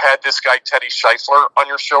if you had this guy, Teddy Scheifler, on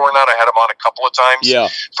your show or not. I had him on a couple of times. Yeah.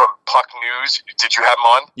 From Puck News. Did you have him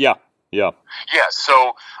on? Yeah. So,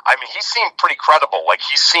 I mean, he seemed pretty credible.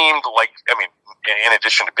 In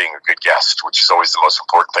addition to being a good guest, which is always the most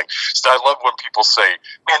important thing. So I love when people say,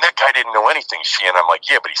 man, that guy didn't know anything, Sheehan. I'm like,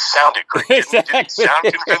 yeah, but he sounded great. Didn't he sound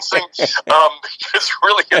convincing? Because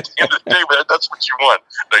really, at the end of the day, man, that's what you want.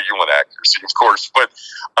 No, you want accuracy, of course. But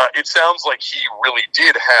it sounds like he really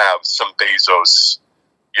did have some Bezos,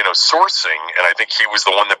 sourcing. And I think he was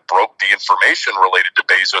the one that broke the information related to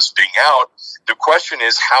Bezos being out. The question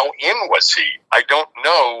is, how in was he? I don't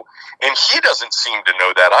know. And he doesn't seem to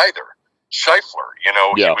know that either. Scheifler,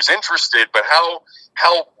 he was interested, but how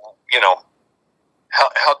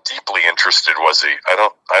deeply interested was he?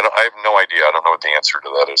 I have no idea. I don't know what the answer to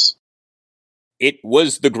that is. It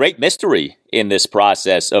was the great mystery in this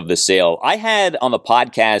process of the sale. I had on the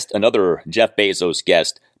podcast another Jeff Bezos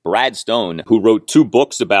guest, Brad Stone, who wrote 2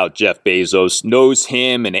 books about Jeff Bezos, knows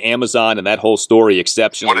him and Amazon and that whole story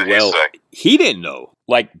exceptionally well. He didn't know.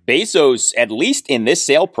 Bezos, at least in this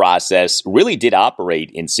sale process, really did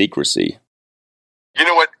operate in secrecy. You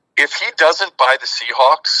know what? If he doesn't buy the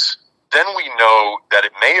Seahawks, then we know that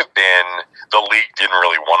it may have been the league didn't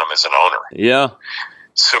really want him as an owner. Yeah.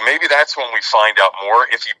 So maybe that's when we find out more.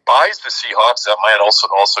 If he buys the Seahawks, that might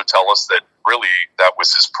also tell us that really that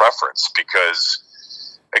was his preference. Because,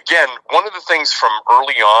 again, one of the things from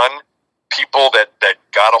early on, people that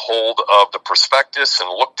got a hold of the prospectus and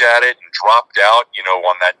looked at it and dropped out,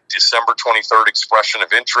 on that December 23rd expression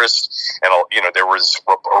of interest, and, there was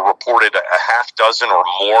reported a half dozen or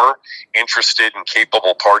more interested and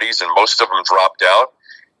capable parties, and most of them dropped out.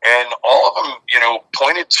 And all of them,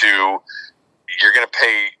 pointed to, you're going to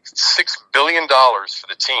pay $6 billion for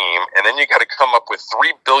the team, and then you got to come up with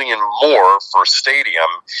 $3 billion more for a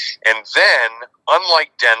stadium. And then,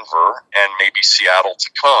 unlike Denver and maybe Seattle to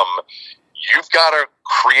come, you've got to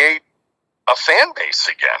create a fan base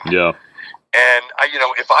again. Yeah. And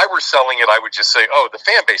if I were selling it, I would just say, "Oh, the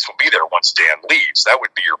fan base will be there once Dan leaves." That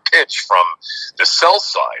would be your pitch from the sell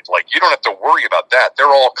side. Like, you don't have to worry about that.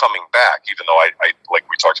 They're all coming back. Even though I like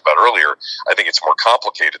we talked about earlier, I think it's more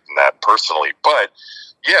complicated than that personally. But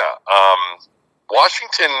yeah,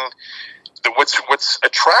 Washington. What's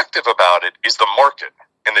attractive about it is the market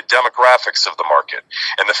and the demographics of the market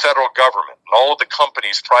and the federal government and all of the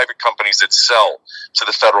companies, private companies that sell to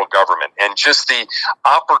the federal government, and just the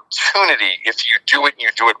opportunity, if you do it and you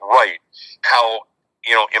do it right, how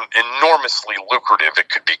enormously lucrative it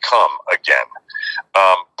could become again.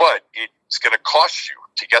 But it's going to cost you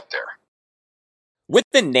to get there. With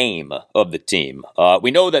the name of the team,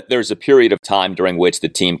 we know that there's a period of time during which the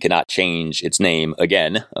team cannot change its name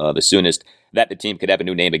again. The soonest that the team could have a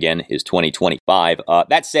new name again is 2025.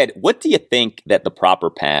 That said, what do you think that the proper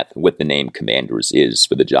path with the name Commanders is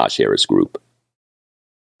for the Josh Harris group?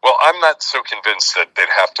 Well, I'm not so convinced that they'd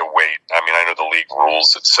have to wait. I mean, I know the league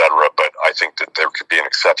rules, et cetera, but I think that there could be an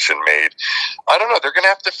exception made. I don't know. They're going to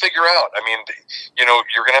have to figure out. I mean, you're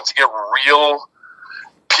going to have to get real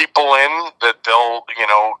people in that they'll,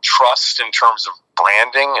 trust in terms of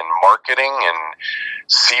branding and marketing, and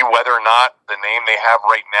see whether or not the name they have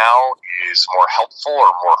right now is more helpful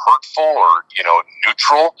or more hurtful or,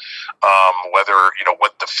 neutral, whether,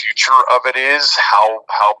 what the future of it is, how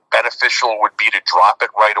beneficial it would be to drop it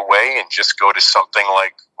right away and just go to something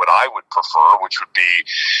like what I would prefer, which would be,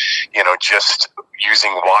 just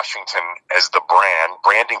using Washington as the brand.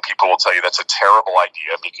 Branding people will tell you that's a terrible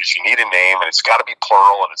idea because you need a name and it's got to be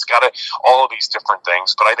plural and it's got to all of these different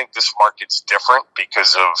things. But I think this market's different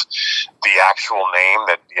because of the actual name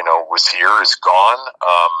that, was here is gone.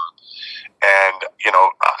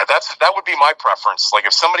 That would be my preference. Like,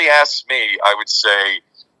 if somebody asks me, I would say,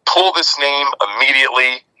 pull this name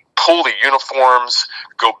immediately, pull the uniforms,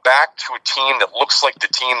 go back to a team that looks like the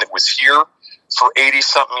team that was here for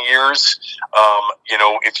 80-something years.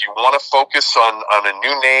 If you want to focus on a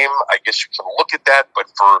new name, I guess you can look at that.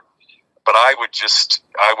 But I would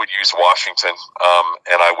use Washington,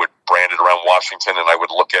 and I would brand it around Washington, and I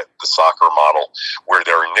would look at the soccer model where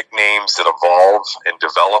there are nicknames that evolve and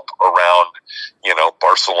develop around,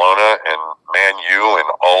 Barcelona and Man U and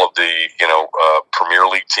all of the, Premier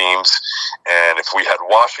League teams. And if we had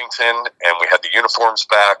Washington and we had the uniforms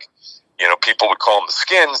back, people would call them the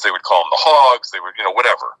Skins, they would call them the Hogs, they would,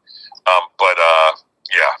 whatever.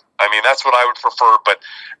 Yeah, I mean, that's what I would prefer, but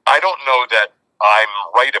I don't know that I'm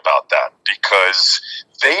right about that, because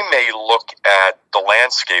they may look at the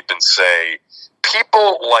landscape and say,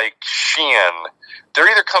 people like Sheehan, they're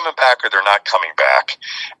either coming back or they're not coming back.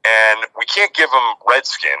 And we can't give them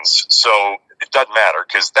Redskins, so it doesn't matter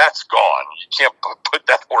because that's gone. You can't put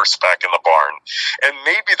that horse back in the barn. And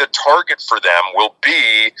maybe the target for them will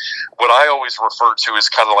be what I always refer to as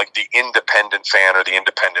kind of like the independent fan or the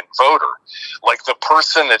independent voter. Like the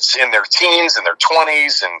person that's in their teens and their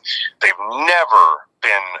 20s and they've never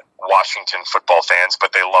been Washington football fans,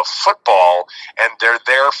 but they love football and they're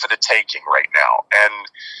there for the taking right now. And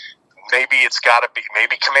maybe it's got to be,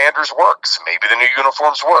 maybe Commanders works. Maybe the new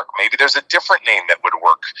uniforms work. Maybe there's a different name that would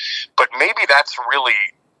work. But maybe that's really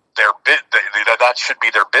that should be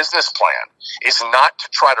their business plan, is not to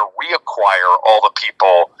try to reacquire all the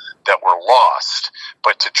people that were lost,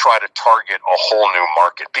 but to try to target a whole new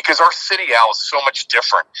market. Because our city, Al, is so much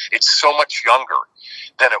different. It's so much younger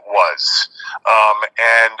than it was.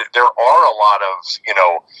 And there are a lot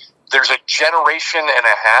of, there's a generation and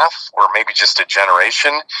a half, or maybe just a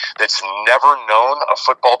generation, that's never known a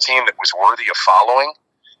football team that was worthy of following.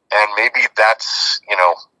 And maybe that's,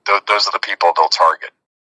 those are the people they'll target.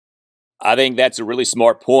 I think that's a really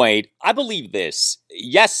smart point. I believe this.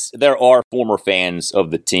 Yes, there are former fans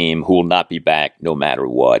of the team who will not be back no matter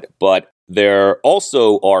what, but there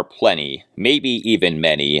also are plenty, maybe even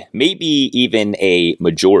many, maybe even a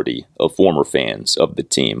majority of former fans of the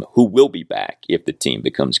team who will be back if the team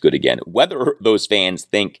becomes good again, whether those fans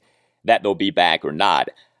think that they'll be back or not.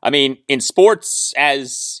 I mean, in sports,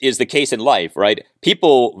 as is the case in life, right?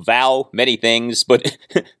 People vow many things, but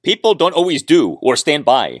people don't always do or stand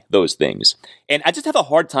by those things. And I just have a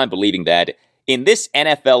hard time believing that in this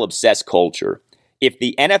NFL-obsessed culture, if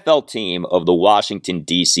the NFL team of the Washington,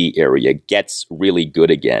 D.C. area gets really good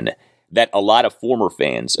again, that a lot of former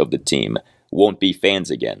fans of the team won't be fans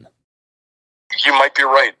again. You might be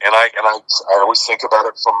right, and I always think about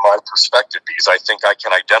it from my perspective, because I think I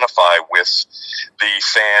can identify with the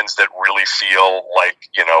fans that really feel like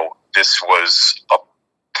this was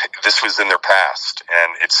in their past,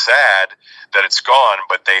 and it's sad that it's gone,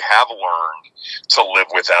 but they have learned to live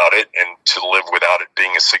without it, and to live without it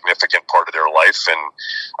being a significant part of their life. And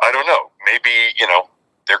I don't know, maybe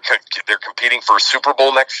they're competing for a Super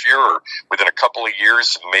Bowl next year, or within a couple of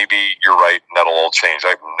years. Maybe you're right, and that'll all change. I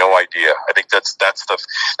have no idea. I think that's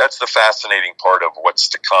the fascinating part of what's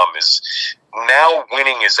to come. Is now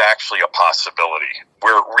winning is actually a possibility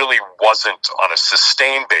where it really wasn't on a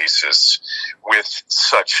sustained basis with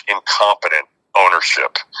such incompetent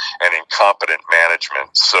ownership and incompetent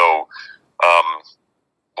management. So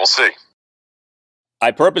we'll see. I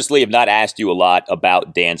purposely have not asked you a lot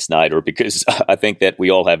about Dan Snyder because I think that we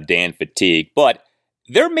all have Dan fatigue, but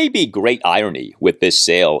there may be great irony with this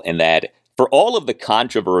sale in that for all of the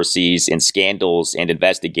controversies and scandals and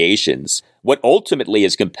investigations, what ultimately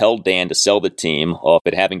has compelled Dan to sell the team, off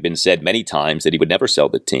it having been said many times that he would never sell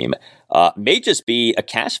the team, may just be a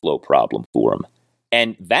cash flow problem for him.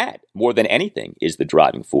 And that, more than anything, is the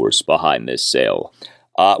driving force behind this sale.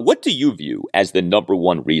 What do you view as the number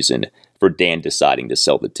one reason for Dan deciding to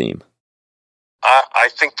sell the team? I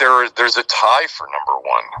think there's a tie for number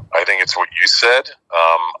one. I think it's what you said.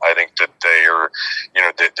 I think that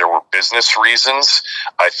that there were business reasons.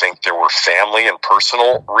 I think there were family and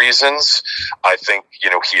personal reasons. I think,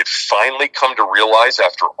 he had finally come to realize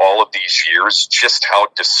after all of these years just how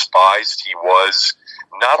despised he was,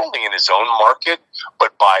 not only in his own market,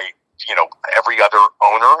 but by every other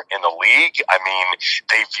owner in the league. I mean,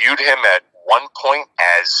 they viewed him at one point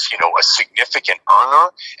as, a significant earner,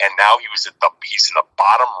 and now he's in the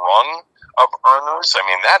bottom rung of earners. I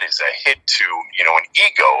mean, that is a hit to, an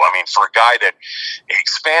ego. I mean, for a guy that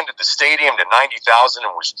expanded the stadium to 90,000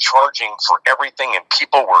 and was charging for everything, and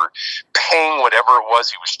people were paying whatever it was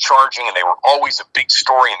he was charging, and they were always a big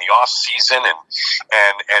story in the off season.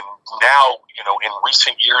 And now, in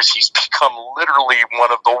recent years, he's become literally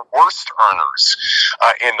one of the worst earners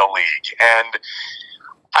in the league. And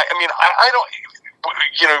I don't,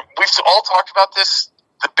 we've all talked about this.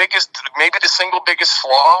 Maybe the single biggest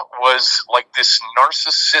flaw was like this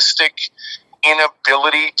narcissistic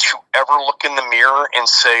inability to ever look in the mirror and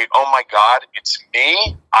say, oh my God, it's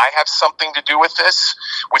me. I have something to do with this,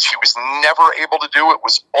 which he was never able to do. It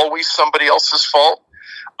was always somebody else's fault.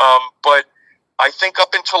 But I think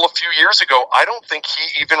up until a few years ago, I don't think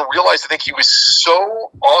he even realized. I think he was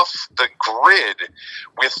so off the grid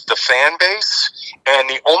with the fan base. And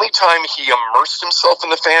the only time he immersed himself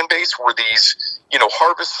in the fan base were these,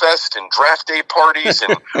 Harvest Fest and draft day parties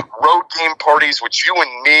and road game parties, which you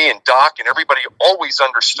and me and Doc and everybody always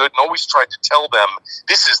understood and always tried to tell them,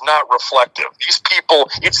 this is not reflective. These people,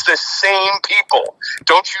 it's the same people.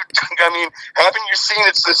 Haven't you seen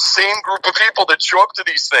it's the same group of people that show up to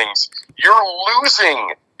these things? You're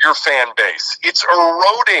losing your fan base. It's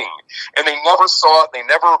eroding. And they never saw it. They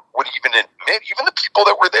never would even admit, even the people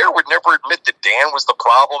that were there would never admit that Dan was the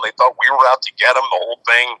problem. They thought we were out to get him, the whole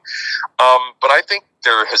thing. But I think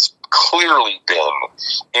there has clearly been,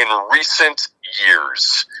 in recent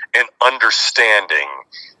years, an understanding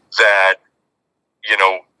that,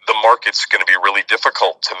 the market's going to be really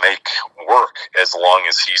difficult to make work as long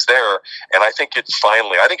as he's there. And I think it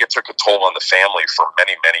took a toll on the family for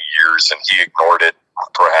many, many years, and he ignored it,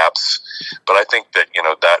 perhaps. But I think that,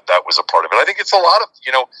 that was a part of it. I think it's a lot of,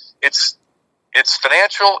 it's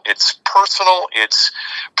financial, it's personal, it's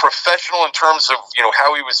professional in terms of,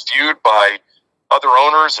 how he was viewed by other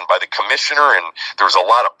owners and by the commissioner, and there was a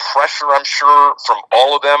lot of pressure, I'm sure, from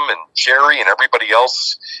all of them and Jerry and everybody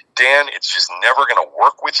else. Dan, it's just never going to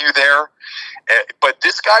work with you there. But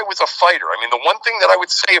this guy was a fighter. I mean, the one thing that I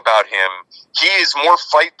would say about him, he is more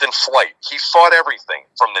fight than flight. He fought everything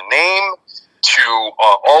from the name to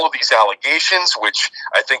all of these allegations, which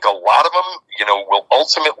I think a lot of them, will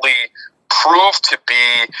ultimately prove to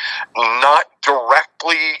be not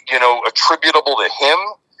directly, attributable to him.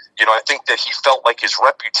 I think that he felt like his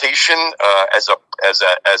reputation as a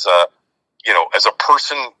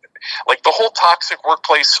person, like the whole toxic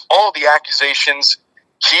workplace, all the accusations.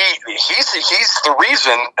 He's the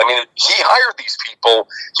reason. I mean, he hired these people.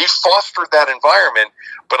 He fostered that environment,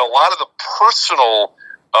 but a lot of the personal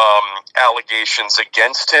allegations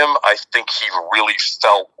against him, I think he really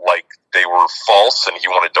felt like they were false, and he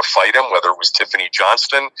wanted to fight him, whether it was Tiffany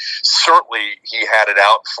Johnston. Certainly, he had it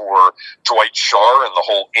out for Dwight Schrute and the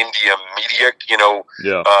whole India media,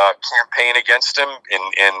 campaign against him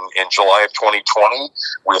in July of 2020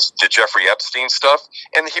 with the Jeffrey Epstein stuff.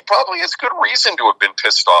 And he probably has good reason to have been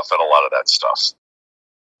pissed off at a lot of that stuff.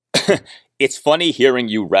 It's funny hearing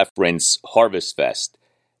you reference Harvest Fest.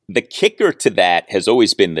 The kicker to that has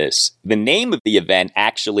always been this. The name of the event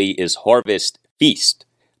actually is Harvest Feast.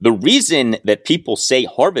 The reason that people say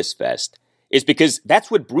Harvest Fest is because that's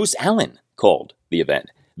what Bruce Allen called the event.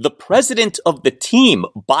 The president of the team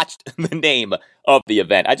botched the name of the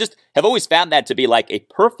event. I just have always found that to be like a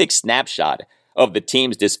perfect snapshot of the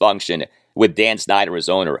team's dysfunction with Dan Snyder as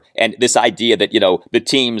owner, and this idea that, the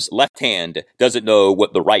team's left hand doesn't know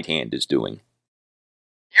what the right hand is doing.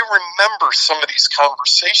 You remember some of these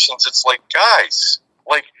conversations, it's like, guys,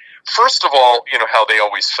 first of all, how they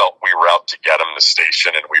always felt we were out to get them, the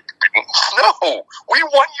station, and we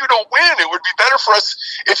want you to win. It would be better for us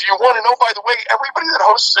if you won. And oh, by the way, everybody that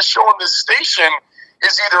hosts the show on this station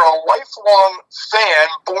is either a lifelong fan,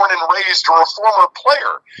 born and raised, or a former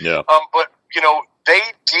player. Yeah. But, they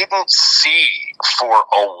didn't see for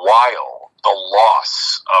a while the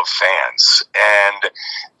loss of fans, and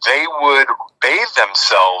they would bathe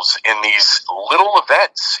themselves in these little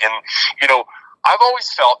events. And, I've always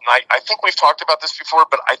felt, and I think we've talked about this before,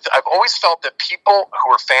 but I've always felt that people who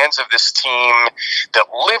are fans of this team that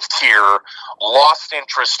lived here lost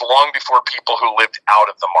interest long before people who lived out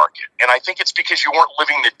of the market. And I think it's because you weren't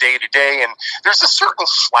living the day-to-day, and there's a certain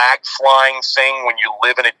flag-flying thing when you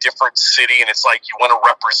live in a different city, and it's like you want to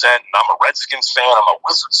represent, and I'm a Redskins fan, I'm a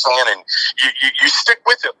Wizards fan, and you stick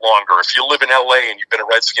with it longer if you live in L.A. and you've been a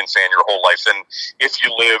Redskins fan your whole life than if you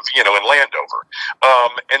live, in Landover.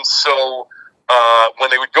 And so when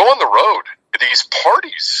they would go on the road, these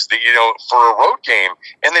parties, for a road game,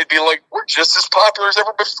 and they'd be like, we're just as popular as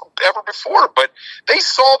ever before. But they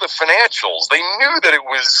saw the financials. They knew that it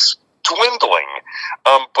was dwindling.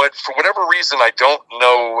 But for whatever reason, I don't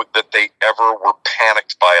know that they ever were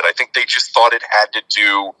panicked by it. I think they just thought it had to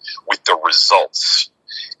do with the results.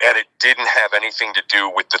 And it didn't have anything to do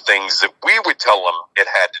with the things that we would tell them it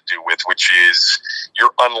had to do with, which is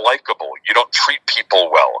you're unlikable. You don't treat people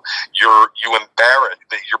well. You embarrass.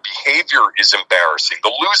 Your behavior is embarrassing.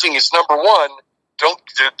 The losing is number one.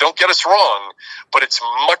 Don't get us wrong, but it's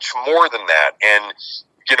much more than that. And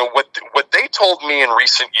what they told me in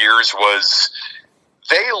recent years was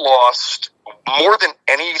they lost more than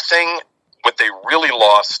anything. What they really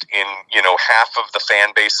lost in, half of the fan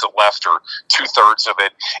base that left, or 2/3 of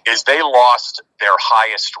it, is they lost their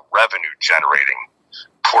highest revenue generating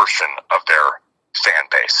portion of their fan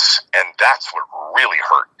base. And that's what really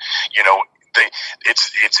hurt.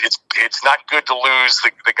 It's not good to lose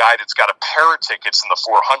the guy that's got a pair of tickets in the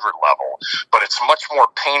 400 level, but it's much more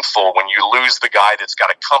painful when you lose the guy that's got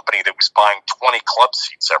a company that was buying 20 club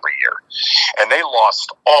seats every year. And they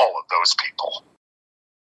lost all of those people.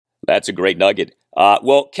 That's a great nugget.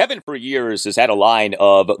 Well, Kevin for years has had a line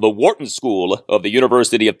of the Wharton School of the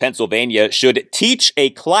University of Pennsylvania should teach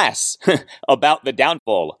a class about the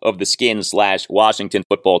downfall of the Skins/Washington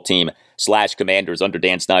football team/Commanders under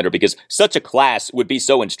Dan Snyder, because such a class would be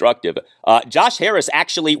so instructive. Josh Harris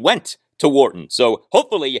actually went to Wharton, so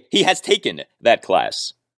hopefully he has taken that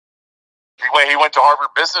class. He went to Harvard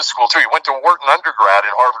Business School, too. He went to Wharton undergrad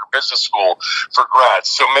and Harvard Business School for grads.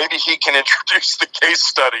 So maybe he can introduce the case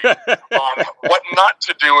study on what not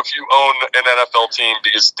to do if you own an NFL team,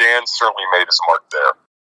 because Dan certainly made his mark there.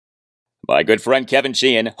 My good friend Kevin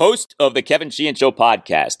Sheehan, host of the Kevin Sheehan Show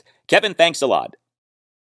podcast. Kevin, thanks a lot.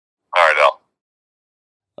 All right, Al.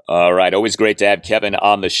 All right, always great to have Kevin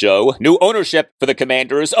on the show. New ownership for the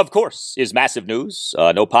Commanders, of course, is massive news.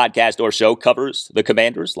 No podcast or show covers the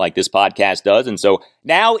Commanders like this podcast does, and so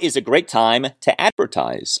now is a great time to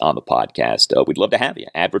advertise on the podcast. We'd love to have you.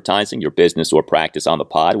 Advertising your business or practice on the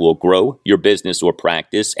pod will grow your business or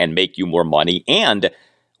practice and make you more money, and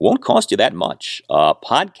won't cost you that much.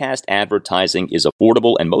 Podcast advertising is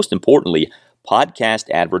affordable, and most importantly, podcast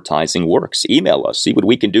advertising works. Email us. See what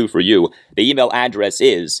we can do for you. The email address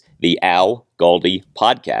is the Al Galdi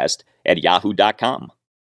Podcast at yahoo.com.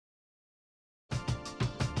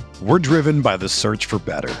 We're driven by the search for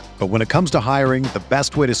better. But when it comes to hiring, the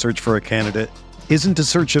best way to search for a candidate isn't to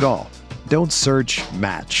search at all. Don't search,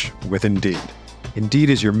 match with Indeed.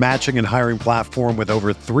 Indeed is your matching and hiring platform with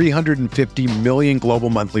over 350 million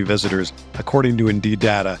global monthly visitors, according to Indeed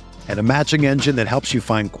data, and a matching engine that helps you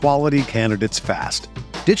find quality candidates fast.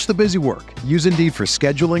 Ditch the busy work. Use Indeed for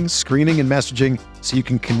scheduling, screening, and messaging so you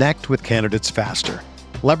can connect with candidates faster.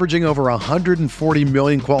 Leveraging over 140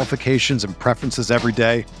 million qualifications and preferences every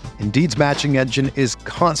day, Indeed's matching engine is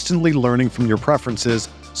constantly learning from your preferences,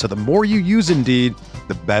 so the more you use Indeed,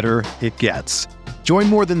 the better it gets. Join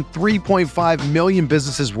more than 3.5 million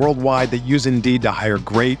businesses worldwide that use Indeed to hire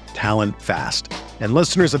great talent fast. And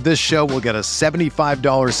listeners of this show will get a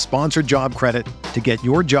 $75 sponsored job credit to get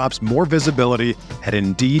your jobs more visibility at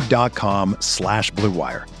Indeed.com/Blue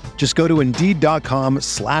Wire. Just go to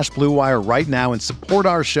Indeed.com/Blue Wire right now and support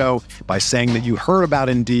our show by saying that you heard about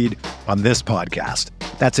Indeed on this podcast.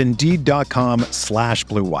 That's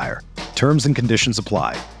Indeed.com/Blue Wire. Terms and conditions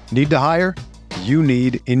apply. Need to hire? You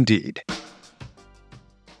need Indeed.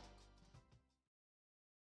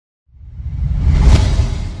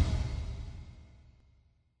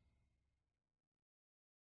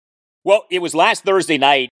 Well, it was last Thursday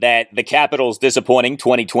night that the Capitals' disappointing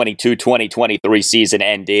 2022-2023 season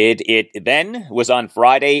ended. It then was on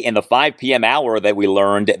Friday in the 5 p.m. hour that we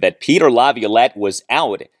learned that Peter Laviolette was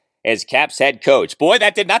out as Caps head coach. Boy,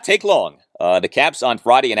 that did not take long. The Caps on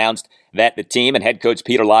Friday announced that the team and head coach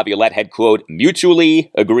Peter Laviolette had, quote, mutually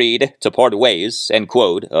agreed to part ways, end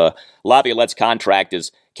quote. Laviolette's contract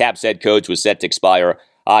as Caps head coach was set to expire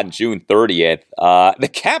on June 30th. The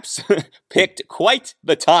Caps picked quite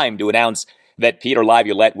the time to announce that Peter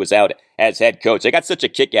Laviolette was out as head coach. I got such a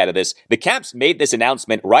kick out of this. The Caps made this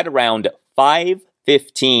announcement right around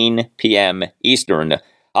 5:15 p.m. Eastern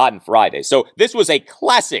on Friday. So this was a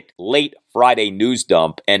classic late Friday news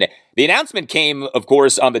dump. And the announcement came, of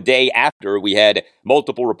course, on the day after we had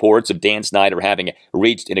multiple reports of Dan Snyder having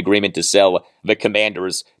reached an agreement to sell the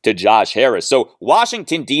Commanders to Josh Harris. So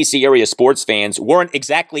Washington, D.C. area sports fans weren't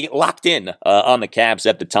exactly locked in on the Caps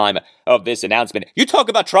at the time of this announcement. You talk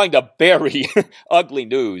about trying to bury ugly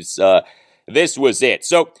news. This was it.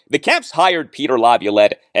 So the Caps hired Peter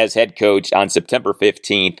Laviolette as head coach on September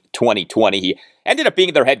 15th, 2020. He ended up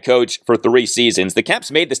being their head coach for 3 seasons. The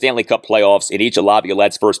Caps made the Stanley Cup playoffs in each of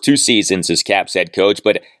Laviolette's first 2 seasons as Caps head coach,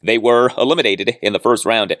 but they were eliminated in the first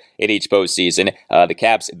round in each postseason. The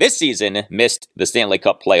Caps this season missed the Stanley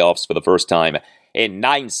Cup playoffs for the first time in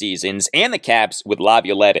 9 seasons, and the Caps with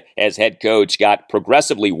Laviolette as head coach got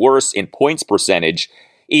progressively worse in points percentage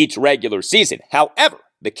each regular season. However,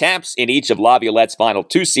 the Caps in each of Laviolette's final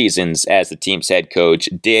 2 seasons as the team's head coach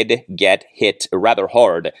did get hit rather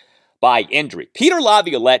hard by injury. Peter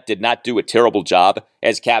Laviolette did not do a terrible job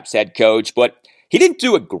as Caps head coach, but he didn't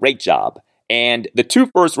do a great job. And the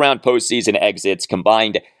 2 first-round postseason exits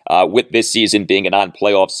combined with this season being a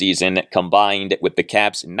non-playoff season, combined with the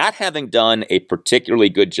Caps not having done a particularly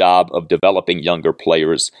good job of developing younger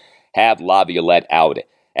players, have Laviolette out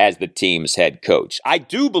as the team's head coach. I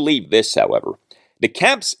do believe this, however. The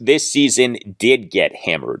Caps this season did get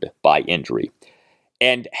hammered by injury.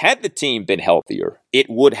 And had the team been healthier, it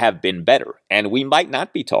would have been better. And we might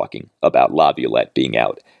not be talking about Laviolette being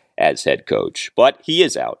out as head coach, but he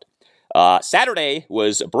is out. Saturday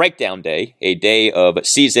was breakdown day, a day of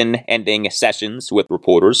season-ending sessions with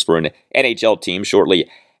reporters for an NHL team shortly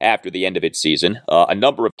after the end of its season. A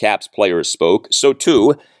number of Caps players spoke. So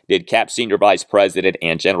too did Caps Senior Vice President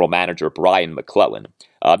and General Manager Brian McClellan.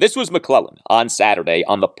 This was McClellan on Saturday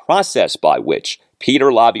on the process by which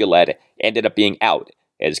Peter Laviolette ended up being out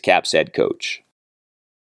as Caps head coach.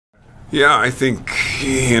 Yeah, I think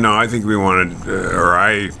we wanted, or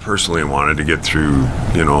I personally wanted to get through,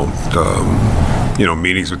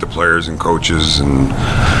 meetings with the players and coaches and,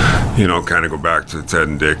 kind of go back to Ted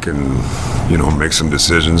and Dick and, make some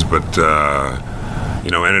decisions. But,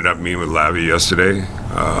 ended up meeting with Lavi yesterday.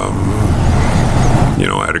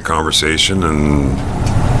 Had a conversation, and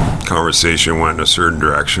conversation went in a certain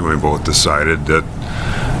direction. We both decided that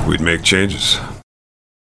we'd make changes.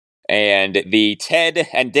 And the Ted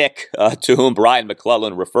and Dick to whom Brian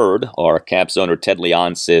McClellan referred are Caps owner Ted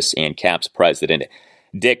Leonsis and Caps president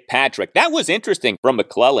Dick Patrick. That was interesting from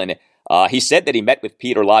McClellan. He said that he met with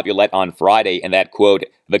Peter Laviolette on Friday and that, quote,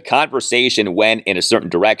 the conversation went in a certain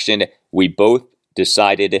direction. We both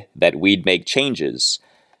decided that we'd make changes,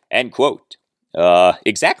 end quote.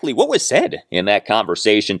 Exactly what was said in that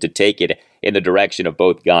conversation to take it in the direction of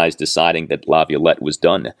both guys deciding that Laviolette was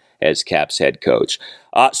done as Caps head coach.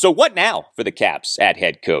 So what now for the Caps at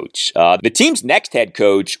head coach? The team's next head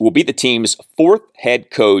coach will be the team's 4th head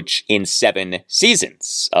coach in 7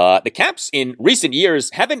 seasons. The Caps in recent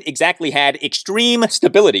years haven't exactly had extreme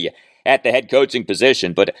stability at the head coaching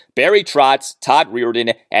position, but Barry Trotz, Todd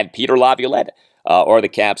Reardon, and Peter Laviolette are the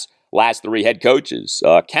Caps' last 3 head coaches.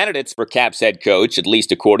 Candidates for Caps head coach, at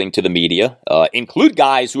least according to the media, include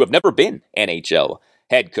guys who have never been NHL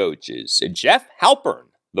head coaches. Jeff Halpern,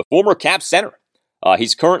 the former Caps center.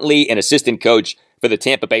 He's currently an assistant coach for the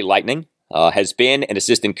Tampa Bay Lightning, has been an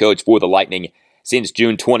assistant coach for the Lightning since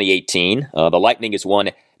June 2018. The Lightning has won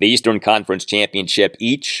the Eastern Conference Championship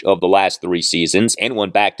each of the last 3 seasons and won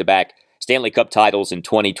back-to-back Stanley Cup titles in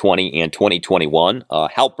 2020 and 2021.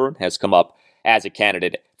 Halpern has come up as a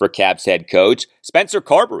candidate for Caps head coach. Spencer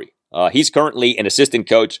Carberry, he's currently an assistant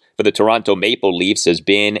coach for the Toronto Maple Leafs, has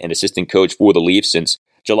been an assistant coach for the Leafs since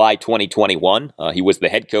July 2021. He was the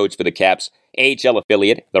head coach for the Caps AHL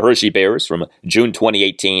affiliate, the Hershey Bears, from June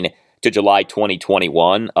 2018 to July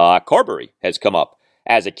 2021. Carberry has come up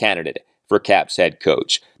as a candidate for Caps head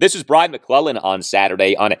coach. This is Brian McClellan on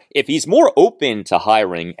Saturday on if he's more open to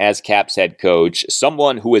hiring as Caps head coach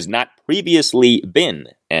someone who has not previously been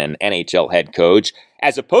an NHL head coach,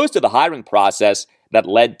 as opposed to the hiring process that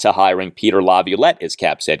led to hiring Peter Laviolette as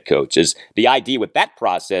Caps head coach, as the idea with that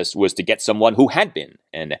process was to get someone who had been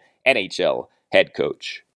an NHL head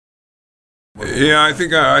coach. Yeah, I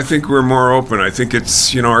think we're more open. I think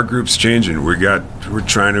it's, our group's changing. We're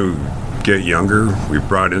trying to get younger. We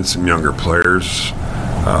brought in some younger players.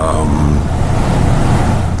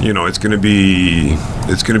 It's going to be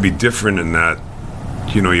different in that,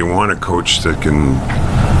 you want a coach that can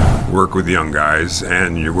work with young guys,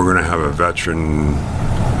 and we're going to have a veteran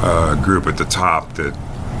group at the top that,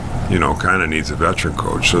 kind of needs a veteran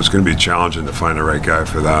coach. So it's going to be challenging to find the right guy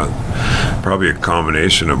for that. Probably a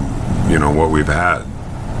combination of, what we've had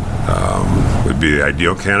would be the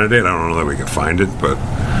ideal candidate. I don't know that we can find it, but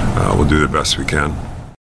we'll do the best we can.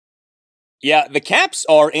 Yeah, the Caps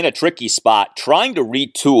are in a tricky spot, trying to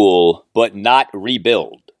retool but not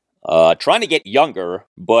rebuild. Trying to get younger,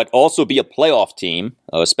 but also be a playoff team,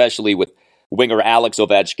 especially with winger Alex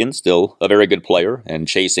Ovechkin, still a very good player, and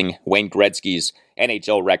chasing Wayne Gretzky's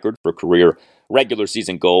NHL record for career regular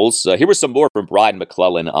season goals. Here was some more from Brian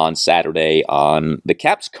McClellan on Saturday on the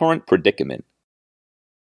Caps' current predicament.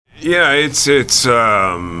 Yeah, it's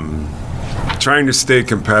trying to stay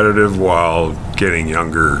competitive while getting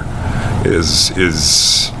younger is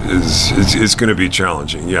going to be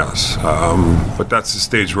challenging, yes. But that's the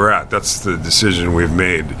stage we're at. That's the decision we've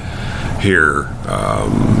made here.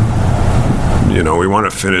 We want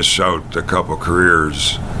to finish out a couple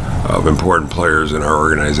careers of important players in our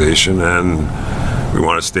organization, and we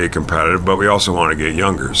want to stay competitive, but we also want to get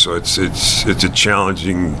younger. So it's a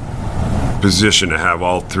challenging position to have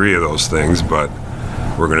all three of those things, but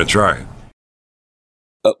we're going to try.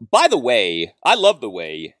 By the way, I love the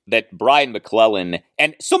way that Brian McClellan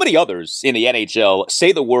and so many others in the NHL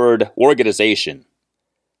say the word organization.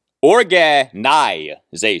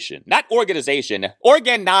 Organization. Not organization,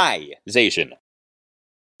 organization.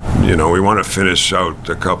 We want to finish out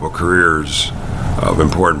a couple careers of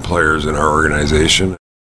important players in our organization.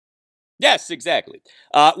 Yes, exactly.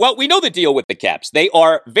 Well, we know the deal with the Caps. They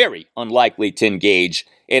are very unlikely to engage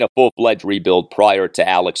in a full-fledged rebuild prior to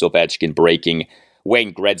Alex Ovechkin breaking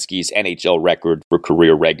Wayne Gretzky's NHL record for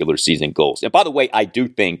career regular season goals. And by the way, I do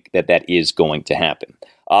think that is going to happen.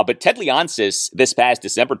 But Ted Leonsis this past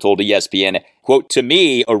December told ESPN, quote, "To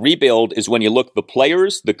me, a rebuild is when you look the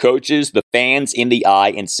players, the coaches, the fans in the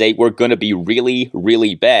eye and say we're going to be really,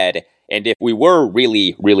 really bad. And if we were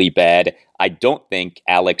really, really bad, I don't think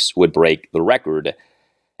Alex would break the record."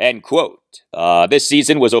 End quote. This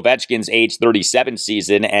season was Ovechkin's age 37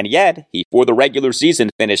 season, and yet he, for the regular season,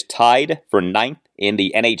 finished tied for 9th in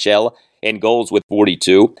the NHL in goals with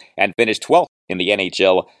 42 and finished 12th in the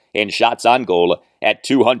NHL in shots on goal at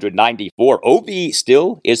 294. Ovi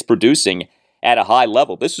still is producing at a high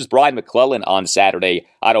level. This was Brian McClellan on Saturday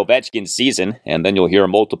on Ovechkin's season, and then you'll hear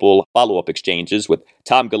multiple follow-up exchanges with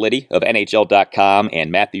Tom Gallitti of NHL.com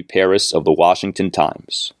and Matthew Paris of the Washington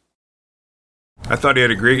Times. I thought he had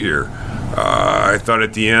a great year. I thought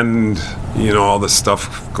at the end, all the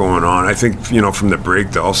stuff going on, I think, from the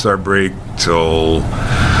break, the All-Star break till,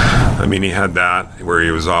 he had that where he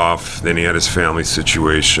was off, then he had his family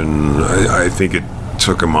situation. I think it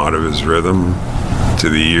took him out of his rhythm to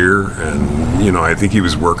the year, and, I think he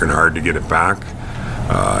was working hard to get it back.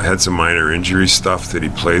 Had some minor injury stuff that he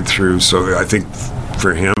played through, so I think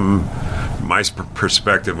for him, my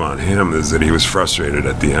perspective on him is that he was frustrated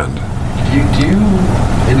at the end. Do you,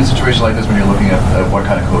 in a situation like this, when you're looking at what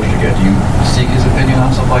kind of coach to get, do you seek his opinion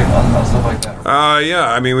on stuff like that?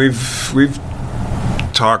 Yeah. We've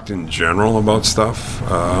talked in general about stuff.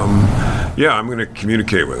 Yeah, I'm going to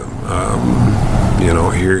communicate with him.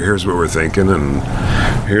 Here's what we're thinking, and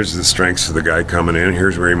here's the strengths of the guy coming in.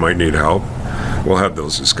 Here's where he might need help. We'll have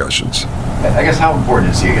those discussions. I guess how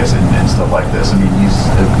important is he, in stuff like this? He's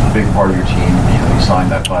a big part of your team. You signed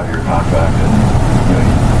that 5-year contract, and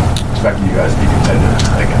expecting you guys to be competitive,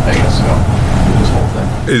 I guess, with this whole thing.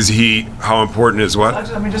 Is he, how important is what?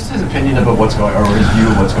 Just his opinion about what's going on, or his view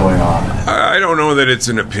of what's going on. I don't know that it's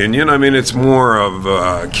an opinion. It's more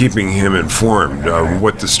of keeping him informed of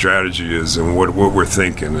what the strategy is and what we're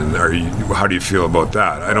thinking, and how do you feel about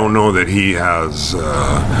that? I don't know that he has,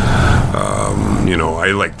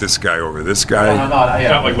 I like this guy over this guy. No, yeah.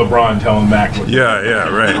 Not like LeBron telling Mac. Yeah,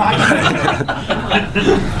 right.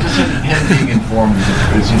 Just him being informed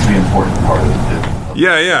it seems to be an important part of it.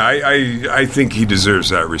 Yeah. I think he deserves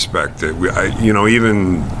that respect.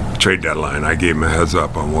 Even trade deadline, I gave him a heads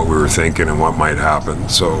up on what we were thinking and what might happen.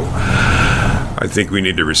 So I think we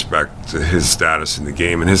need to respect his status in the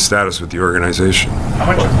game and his status with the organization. How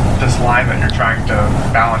much of this line that you're trying to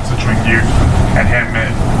balance between you and him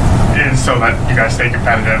is so that you guys stay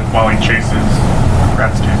competitive while he chases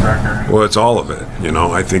Gretzky's record? Well, it's all of it.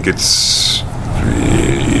 I think it's,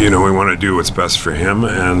 we want to do what's best for him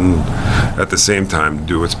and at the same time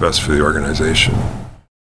do what's best for the organization.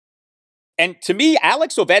 And to me,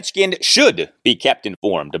 Alex Ovechkin should be kept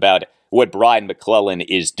informed about what Brian McClellan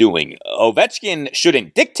is doing. Ovechkin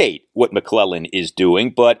shouldn't dictate what McClellan is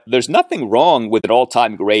doing, but there's nothing wrong with an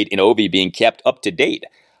all-time great in Ovi being kept up to date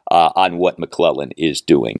on what McClellan is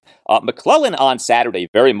doing. McClellan on Saturday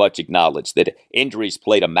very much acknowledged that injuries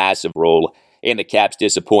played a massive role in the Caps'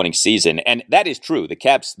 disappointing season, and that is true. The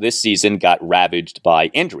Caps this season got ravaged by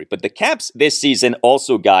injury, but the Caps this season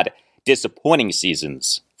also got disappointing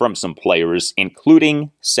seasons from some players,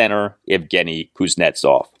 including center Evgeny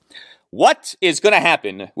Kuznetsov. What is going to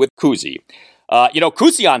happen with Kuzi?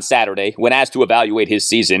 Kuzi on Saturday, when asked to evaluate his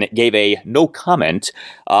season, gave a no comment.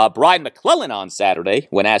 Brian McClellan on Saturday,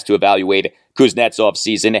 when asked to evaluate Kuznetsov's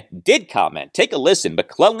season, did comment. Take a listen.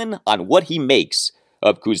 McClellan on what he makes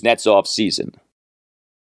of Kuznetsov's season.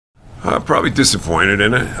 Probably disappointed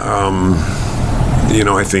in it.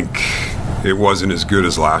 I think it wasn't as good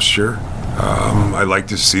as last year. I liked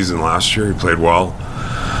his season last year. He played well.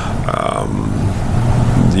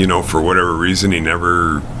 For whatever reason, he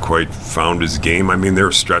never quite found his game. I mean, there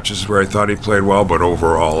were stretches where I thought he played well, but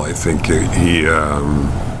overall, I think he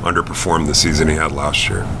underperformed the season he had last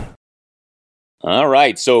year. All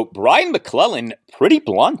right, so Brian McClellan, pretty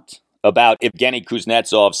blunt about Evgeny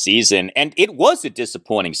Kuznetsov's season, and it was a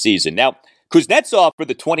disappointing season. Now, Kuznetsov for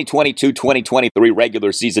the 2022-2023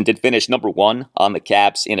 regular season did finish number one on the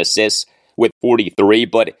Caps in assists with 43,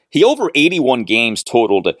 but he over 81 games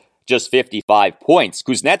totaled just 55 points.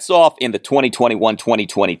 Kuznetsov in the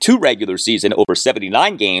 2021-2022 regular season over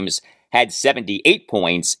 79 games had 78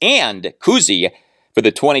 points, and Kuzi for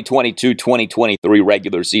the 2022-2023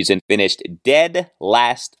 regular season finished dead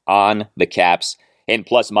last on the Caps in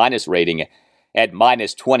plus-minus rating at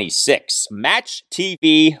minus 26. Match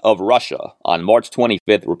TV of Russia on March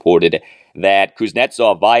 25th reported that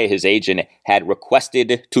Kuznetsov, via his agent, had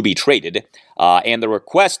requested to be traded, and the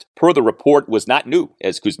request, per the report, was not new,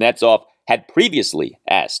 as Kuznetsov had previously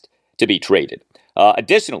asked to be traded.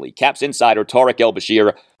 Additionally, Caps insider Tarek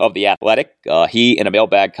El-Bashir of The Athletic, he, in a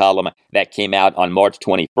mailbag column that came out on March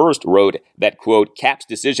 21st, wrote that, quote, Caps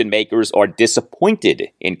decision-makers are disappointed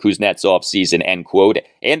in Kuznetsov's season, end quote,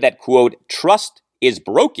 and that, quote, trust is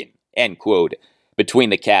broken, end quote,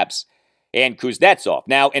 between the Caps and Kuznetsov.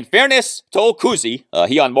 Now, in fairness to old Kuzi,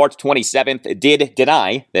 he on March 27th did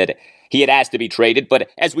deny that he had asked to be traded, but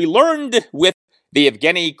as we learned with the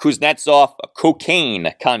Evgeny Kuznetsov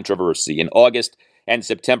cocaine controversy in August and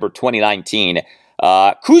September 2019,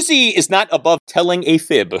 Kuzi is not above telling a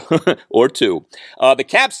fib or two. The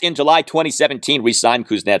Caps in July 2017 re-signed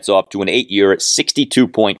Kuznetsov to an 8-year,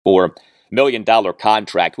 $62.4 million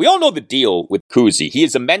contract. We all know the deal with Kuzi. He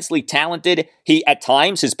is immensely talented. He, at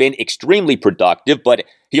times, has been extremely productive, but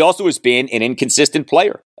he also has been an inconsistent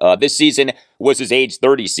player. This season was his age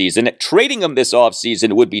 30 season. Trading him this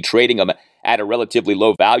offseason would be trading him at a relatively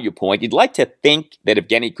low value point. You'd like to think that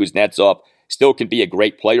Evgeny Kuznetsov still can be a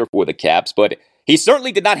great player for the Caps, but he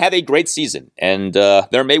certainly did not have a great season, and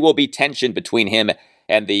there may well be tension between him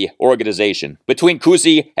and the organization, between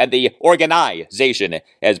Kuzi and the organization,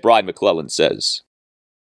 as Brian McClellan says.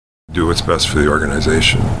 Do what's best for the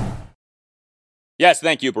organization. Yes,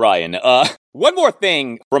 thank you, Brian. One more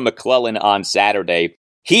thing from McClellan on Saturday.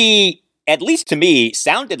 He, at least to me,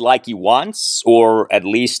 sounded like he wants, or at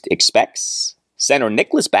least expects, center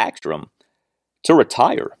Nicklas Backstrom to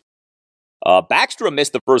retire. Backstrom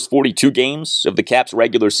missed the first 42 games of the Caps'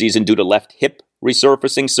 regular season due to left hip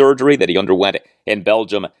resurfacing surgery that he underwent in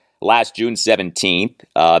Belgium last June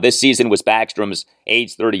 17th. This season was Backstrom's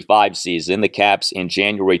age 35 season. The Caps in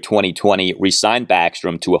January 2020 re-signed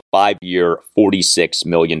Backstrom to a 5-year, $46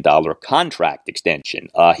 million contract extension.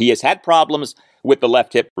 He has had problems with the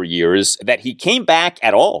left hip for years. That he came back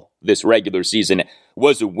at all this regular season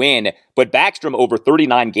was a win, but Backstrom over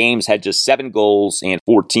 39 games had just 7 goals and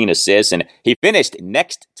 14 assists, and he finished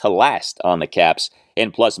next to last on the Caps in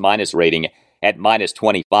plus-minus rating at minus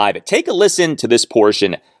 25. Take a listen to this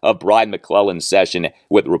portion of Brian McClellan's session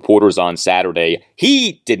with reporters on Saturday.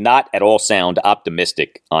 He did not at all sound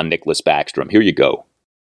optimistic on Nicklas Backstrom. Here you go.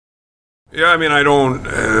 Yeah, I mean, I don't...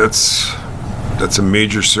 That's a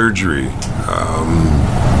major surgery.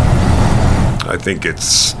 I think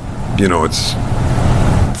it's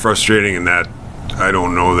frustrating in that I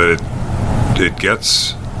don't know that it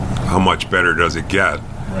gets. How much better does it get?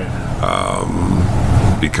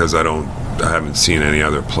 Right. Because I haven't seen any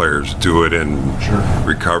other players do it and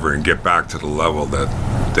recover and get back to the level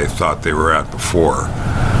that they thought they were at before.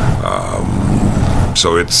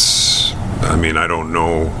 So it's I mean, I don't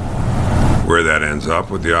know where that ends up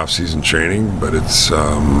with the off-season training, but it's,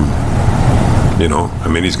 you know, I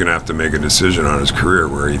mean, he's going to have to make a decision on his career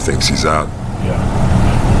where he thinks he's at. Yeah.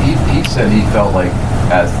 He said he felt like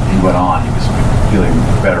as he went on, he was feeling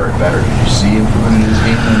better and better. Did you see improvement in his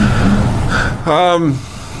game?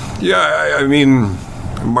 Yeah, I mean,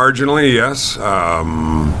 marginally, yes.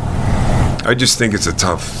 I just think it's a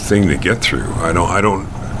tough thing to get through.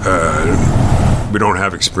 We don't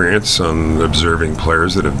have experience on observing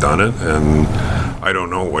players that have done it, and I don't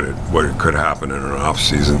know what it could happen in an off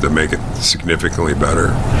season to make it significantly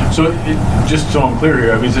better. So, just so I'm clear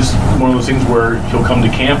here, I mean, is this one of those things where he'll come to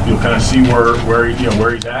camp, you'll kind of see where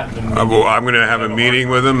he's at? And I'm going to have a meeting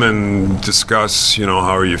with him and discuss, you know,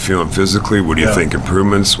 how are you feeling physically? What do you think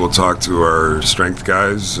improvements? We'll talk to our strength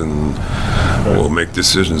guys, and we'll make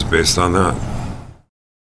decisions based on that.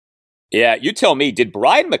 Yeah, you tell me, did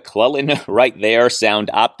Brian McClellan right there sound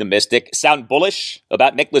optimistic, sound bullish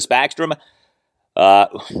about Nicklas Backstrom?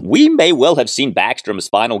 We may well have seen Backstrom's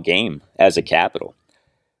final game as a Capital.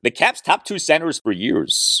 The Caps' top two centers for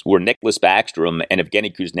years were Nicklas Backstrom and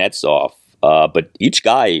Evgeny Kuznetsov, but each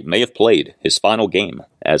guy may have played his final game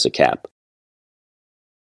as a Cap.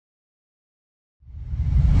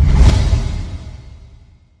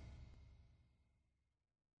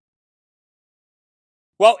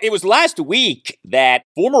 Well, it was last week that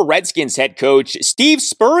former Redskins head coach Steve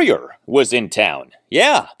Spurrier was in town.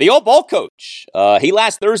 Yeah, the old ball coach. He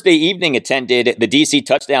last Thursday evening attended the DC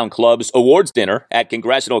Touchdown Club's awards dinner at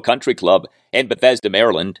Congressional Country Club in Bethesda,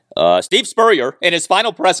 Maryland. Steve Spurrier, in his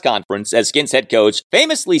final press conference as Skins head coach,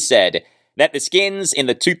 famously said that the Skins in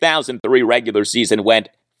the 2003 regular season went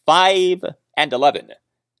 5-11.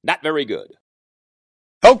 Not very good.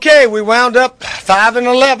 Okay, we wound up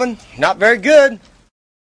 5-11. Not very good.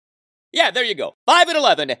 Yeah, there you go.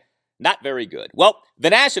 5-11, not very good. Well, the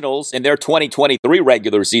Nationals in their 2023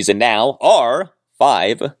 regular season now are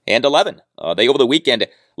 5-11. They, over the weekend,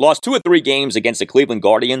 lost 2 of 3 games against the Cleveland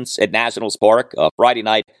Guardians at Nationals Park. Friday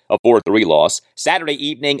night, a 4-3 loss. Saturday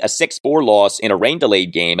evening, a 6-4 loss in a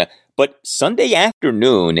rain-delayed game. But Sunday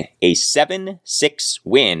afternoon, a 7-6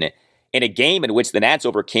 win in a game in which the Nats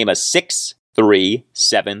overcame a 6-3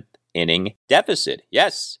 7th-inning deficit.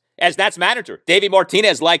 Yes. As Nats manager, Davey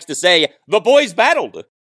Martinez likes to say, the boys battled.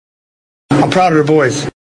 I'm proud of the boys.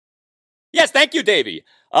 Yes, thank you, Davey.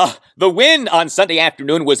 The win on Sunday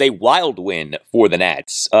afternoon was a wild win for the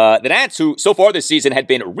Nats. The Nats, who so far this season had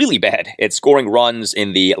been really bad at scoring runs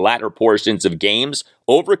in the latter portions of games,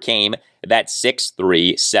 overcame that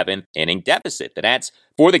 6-3 7th-inning deficit. The Nats,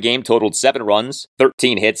 for the game, totaled 7 runs,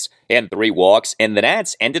 13 hits, and 3 walks, and the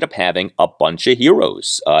Nats ended up having a bunch of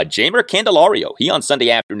heroes. Jeimer Candelario, he on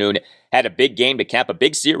Sunday afternoon had a big game to cap a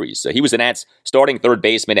big series. He was the Nats' starting third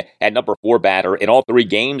baseman and number 4 batter in all 3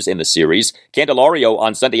 games in the series. Candelario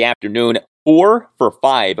on Sunday afternoon, 4 for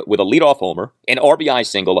 5 with a leadoff homer, an RBI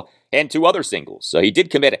single, and 2 other singles. So he did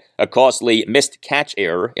commit a costly missed catch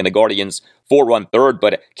error in the Guardians' 4-run third,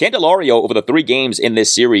 but Candelario over the 3 games in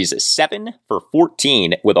this series, 7 for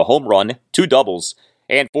 14 with a home run, 2 doubles,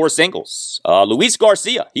 and 4 singles. Luis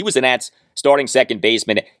Garcia, he was the Nats' starting second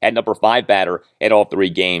baseman and number 5 batter at all 3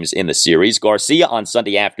 games in the series. Garcia on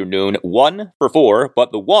Sunday afternoon, 1 for 4,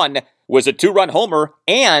 but the 1 was a 2-run homer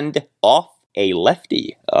and off a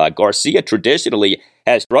lefty. Garcia traditionally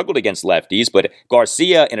has struggled against lefties, but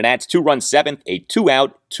Garcia in an Nats 2-run 7th, a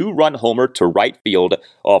 2-out, 2-run homer to right field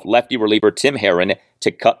off lefty reliever Tim Herron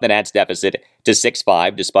to cut the Nats deficit to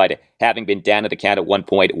 6-5, despite having been down at the count at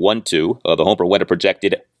 1.12. The homer went a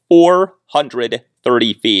projected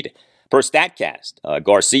 430 feet. Per StatCast,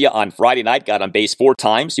 Garcia on Friday night got on base 4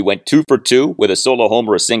 times. He went 2 for 2 with a solo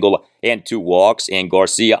homer, a single, and 2 walks. And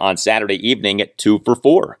Garcia on Saturday evening, 2 for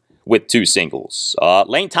 4 with 2 singles.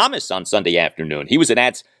 Lane Thomas on Sunday afternoon. He was the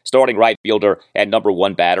Nats' starting right fielder and number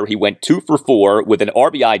 1 batter. He went 2 for 4 with an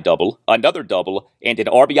RBI double, another double, and an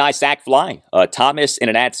RBI sac fly. Thomas in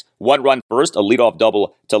a Nats 1-run first, a leadoff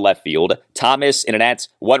double to left field. Thomas in a Nats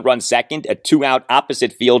 1-run second, a 2-out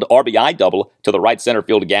opposite field RBI double to the right center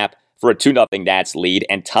field gap for a 2-0 Nats lead.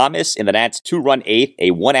 And Thomas in the Nats 2-run 8th,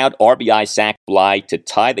 a 1-out RBI sac fly to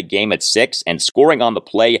tie the game at 6. And scoring on the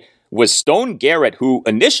play was Stone Garrett, who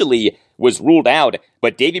initially was ruled out,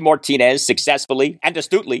 but Davey Martinez successfully and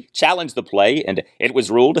astutely challenged the play, and it was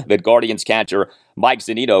ruled that Guardians catcher Mike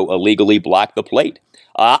Zunino illegally blocked the plate.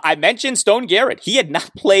 I mentioned Stone Garrett. He had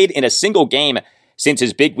not played in a single game since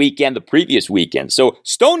his big weekend the previous weekend. So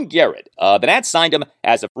Stone Garrett, the Nats signed him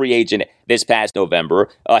as a free agent this past November.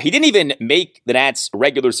 He didn't even make the Nats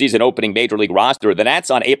regular season opening Major League roster. The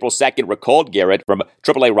Nats on April 2nd recalled Garrett from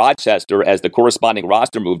AAA Rochester as the corresponding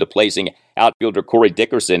roster move to placing outfielder Corey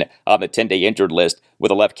Dickerson on the 10-day injured list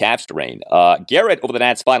with a left calf strain. Garrett, over the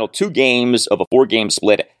Nats' final 2 games of a 4-game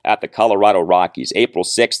split at the Colorado Rockies, April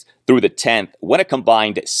 6th through the 10th, went a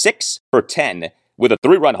combined 6 for 10 with a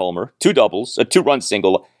 3-run homer, 2 doubles, a 2-run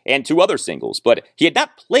single, and 2 other singles. But he had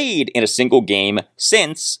not played in a single game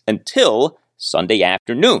since until Sunday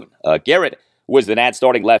afternoon. Garrett was the Nats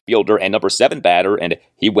starting left fielder and number 7 batter, and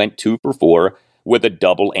he went 2 for 4 with a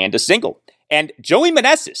double and a single. And Joey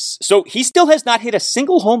Meneses, so he still has not hit a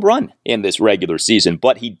single home run in this regular season,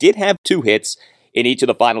 but he did have 2 hits in each of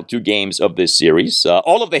the final 2 games of this series.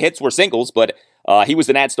 All of the hits were singles, but he was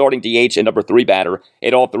the Nats starting DH and number 3 batter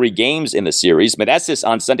in all 3 games in the series. Meneses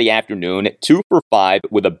on Sunday afternoon, 2 for 5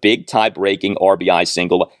 with a big tie-breaking RBI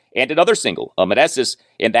single and another single. Meneses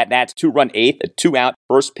in that Nats 2-run 8th, a 2-out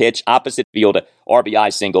first pitch opposite field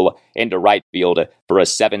RBI single into right field for a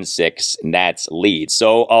 7-6 Nats lead.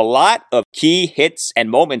 So a lot of key hits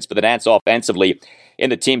and moments for the Nats offensively in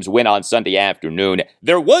the team's win on Sunday afternoon.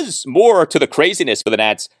 There was more to the craziness for the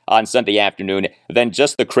Nats on Sunday afternoon than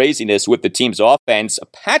just the craziness with the team's offense.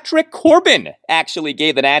 Patrick Corbin actually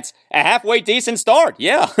gave the Nats a halfway decent start.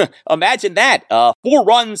 Yeah, imagine that. 4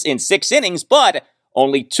 runs in 6 innings, but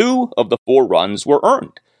only 2 of the 4 runs were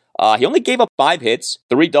earned. He only gave up 5 hits,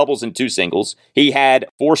 3 doubles and 2 singles. He had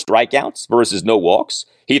 4 strikeouts versus no walks.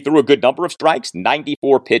 He threw a good number of strikes,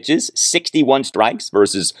 94 pitches, 61 strikes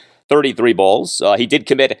versus 33 balls. He did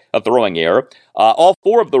commit a throwing error. All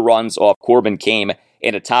 4 of the runs off Corbin came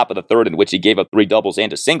in the top of the 3rd, in which he gave up 3 doubles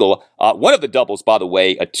and a single. One of the doubles, by the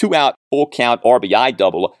way, a 2-out full-count RBI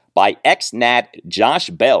double by ex-Nat Josh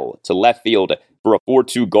Bell to left field for a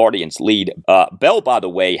 4-2 Guardians lead. Bell, by the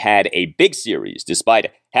way, had a big series,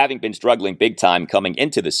 despite having been struggling big time coming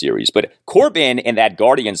into the series. But Corbin in that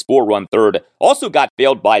Guardians 4-run 3rd also got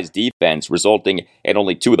failed by his defense, resulting in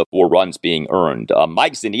only 2 of the 4 runs being earned.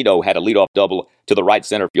 Mike Zunino had a leadoff double to the right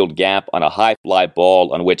center field gap on a high fly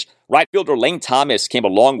ball on which right fielder Lane Thomas came a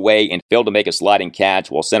long way and failed to make a sliding catch,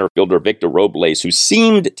 while center fielder Victor Robles, who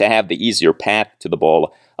seemed to have the easier path to the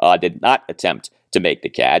ball, did not attempt to make the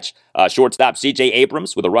catch. Shortstop C.J.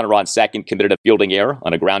 Abrams, with a runner on second, committed a fielding error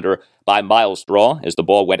on a grounder by Miles Straw as the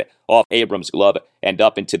ball went off Abrams' glove and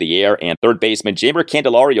up into the air. And third baseman Jeimer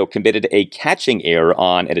Candelario committed a catching error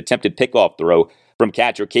on an attempted pickoff throw from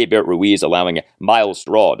catcher Keibert Ruiz, allowing Miles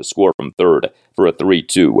Straw to score from third for a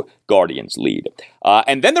 3-2 Guardians lead.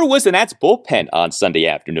 And then there was the Nats bullpen on Sunday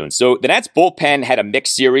afternoon. So the Nats bullpen had a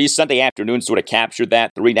mixed series. Sunday afternoon sort of captured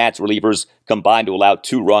that. 3 Nats relievers combined to allow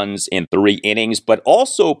 2 runs in 3 innings. But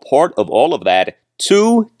also part of all of that,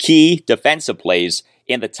 2 key defensive plays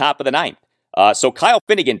in the top of the 9th. So Kyle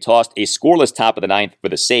Finnegan tossed a scoreless top of the 9th for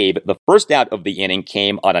the save. The first out of the inning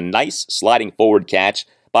came on a nice sliding forward catch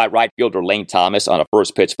by right fielder Lane Thomas on a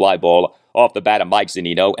first pitch fly ball off the bat of Mike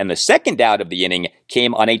Zunino. And the second out of the inning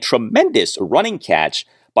came on a tremendous running catch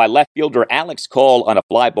by left fielder Alex Call on a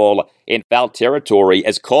fly ball in foul territory,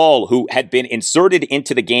 as Call, who had been inserted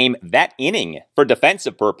into the game that inning for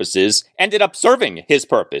defensive purposes, ended up serving his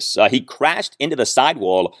purpose. He crashed into the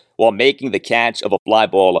sidewall while making the catch of a fly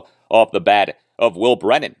ball off the bat of Will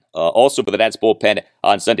Brennan. Also for the Nats bullpen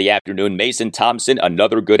on Sunday afternoon, Mason Thompson,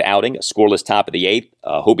 another good outing, a scoreless top of the 8th.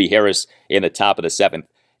 Hobie Harris in the top of the 7th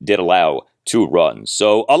did allow 2 runs.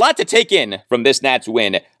 So a lot to take in from this Nats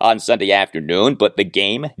win on Sunday afternoon, but the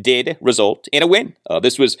game did result in a win.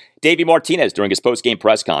 This was Davey Martinez during his post-game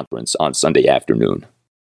press conference on Sunday afternoon.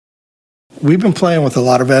 We've been playing with a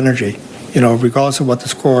lot of energy. Regardless of what the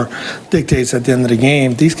score dictates at the end of the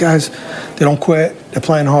game, these guys, they don't quit. They're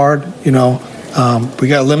playing hard. We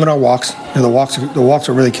got to limit our walks. The walks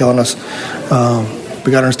are really killing us.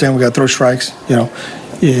 We got to understand we got to throw strikes.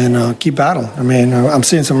 And keep battling. I'm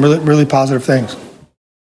seeing some really, really positive things.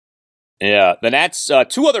 Yeah, the Nats'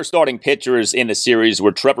 2 other starting pitchers in the series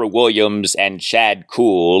were Trevor Williams and Chad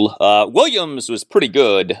Kuhl. Williams was pretty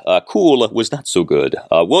good. Kuhl was not so good.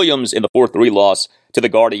 Williams in the 4-3 loss to the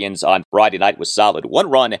Guardians on Friday night was solid. 1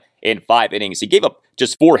 run in 5 innings. He gave up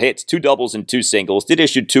just 4 hits, 2 doubles and 2 singles, did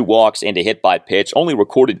issue 2 walks and a hit by pitch, only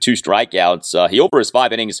recorded 2 strikeouts. He, over his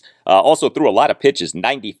 5 innings, also threw a lot of pitches,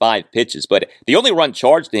 95 pitches, but the only run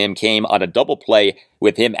charged to him came on a double play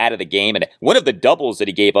with him out of the game, and one of the doubles that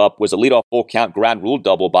he gave up was a leadoff full count ground rule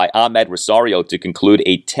double by Ahmed Rosario to conclude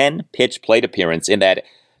a 10-pitch plate appearance in that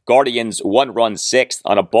Guardians 1-run sixth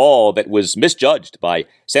on a ball that was misjudged by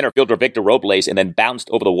center fielder Victor Robles and then bounced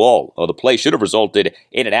over the wall. The play should have resulted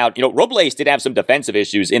in and out. Robles did have some defensive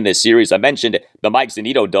issues in this series. I mentioned the Mike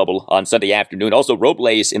Zunino double on Sunday afternoon. Also,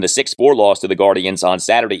 Robles in the 6-4 loss to the Guardians on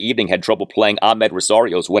Saturday evening had trouble playing Ahmed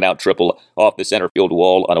Rosario's went-out triple off the center field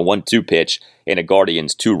wall on a 1-2 pitch in a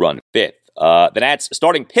Guardians 2-run fifth. The Nats'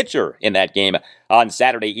 starting pitcher in that game on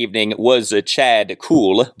Saturday evening was Chad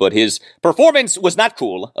Cool, but his performance was not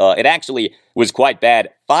cool. It actually was quite bad.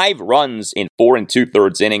 5 runs in 4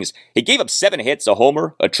 2/3 innings. He gave up 7 hits, a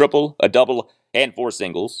homer, a triple, a double, and 4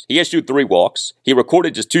 singles. He issued 3 walks. He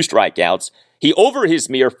recorded just 2 strikeouts. He, over his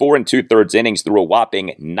mere 4 2/3 innings, threw a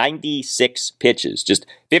whopping 96 pitches, just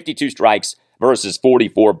 52 strikes versus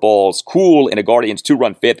 44 balls. Cool in a Guardians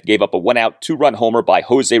 2-run fifth gave up a 1-out 2-run homer by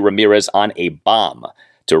Jose Ramirez on a bomb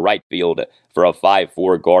to right field for a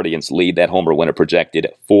 5-4 Guardians lead. That homer went a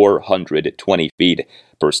projected 420 feet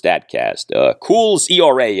per StatCast. Cool's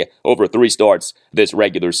ERA over 3 starts this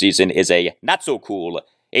regular season is a not-so-cool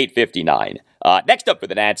 8.59. Next up for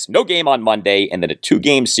the Nats, no game on Monday, and then a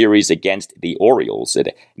 2-game series against the Orioles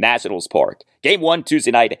at Nationals Park. Game 1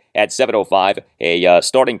 Tuesday night at 7:05, a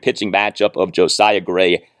starting pitching matchup of Josiah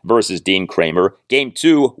Gray versus Dean Kramer. Game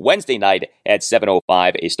 2 Wednesday night at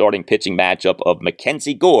 7:05, a starting pitching matchup of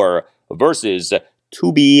Mackenzie Gore versus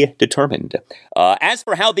to be determined. As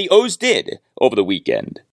for how the O's did over the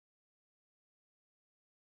weekend,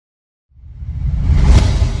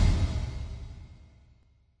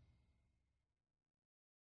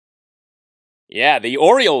 yeah, the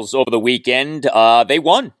Orioles over the weekend, they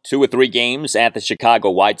won 2 of 3 games at the Chicago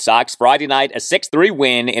White Sox. Friday night, a 6-3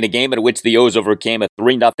 win in a game in which the O's overcame a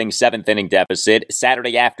 3-0 7th-inning deficit.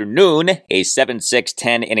 Saturday afternoon, a 7-6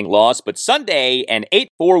 10-inning loss. But Sunday, an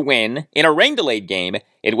 8-4 win in a rain-delayed game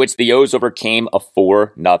in which the O's overcame a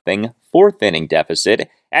 4-0 4th-inning deficit.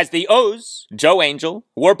 As the O's, Joe Angel,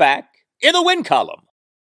 were back in the win column.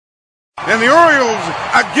 And the Orioles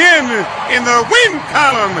again in the win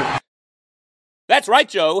column. That's right,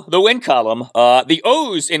 Joe, the win column. The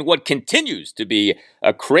O's in what continues to be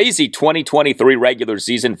a crazy 2023 regular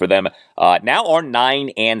season for them now are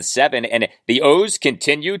 9-7, and the O's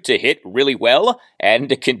continue to hit really well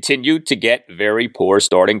and continue to get very poor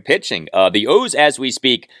starting pitching. The O's, as we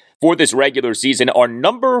speak, for this regular season are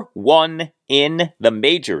number 1 in the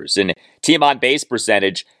majors in team on base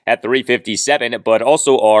percentage at .357, but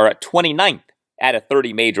also are 29th out of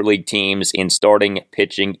 30 major league teams in starting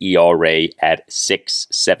pitching ERA at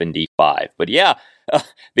 6.75. But yeah,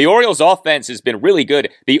 the Orioles offense has been really good.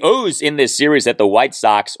 The O's in this series at the White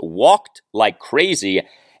Sox walked like crazy,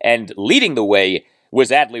 and leading the way was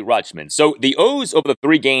Adley Rutschman. So the O's over the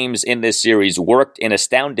 3 games in this series worked an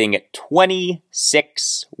astounding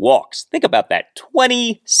 26 walks. Think about that,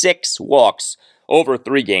 26 walks over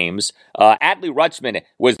 3 games. Adley Rutschman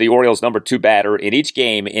was the Orioles' number 2 batter in each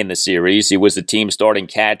game in the series. He was the team's starting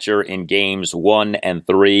catcher in games 1 and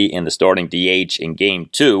 3 and the starting DH in game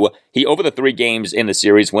 2. He, over the 3 games in the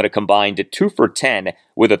series, went a combined 2 for 10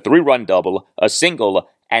 with a 3-run double, a single,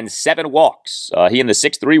 and 7 walks. He in the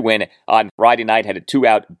 6-3 win on Friday night had a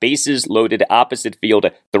 2-out, bases-loaded opposite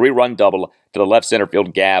field 3-run double to the left center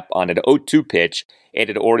field gap on an 0-2 pitch,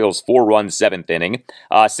 ended Orioles' 4-run 7th inning.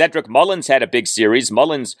 Cedric Mullins had a big series.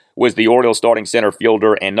 Mullins was the Orioles' starting center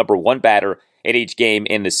fielder and number 1 batter in each game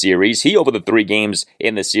in the series. He, over the 3 games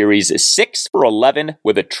in the series, 6 for 11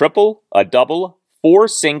 with a triple, a double, 4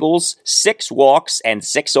 singles, 6 walks, and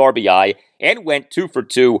 6 RBI, and went 2 for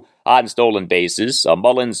 2 on stolen bases.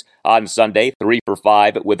 Mullins on Sunday, 3 for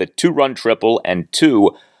 5 with a 2-run triple and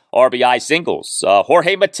 2 RBI singles.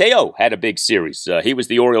 Jorge Mateo had a big series. He was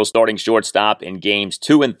the Orioles starting shortstop in games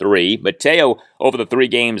 2 and 3. Mateo, over the 3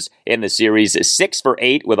 games in the series, 6 for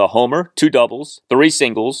 8 with a homer, 2 doubles, 3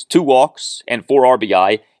 singles, 2 walks, and 4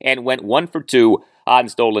 RBI, and went 1 for 2 on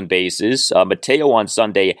stolen bases. Mateo on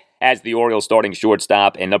Sunday as the Orioles starting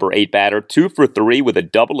shortstop and number 8 batter, 2 for 3 with a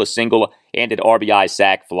double, a single, and an RBI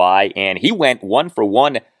sac fly, and he went 1 for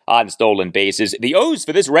 1 on stolen bases. The O's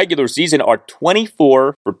for this regular season are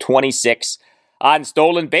 24 for 26 on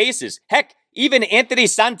stolen bases. Heck, even Anthony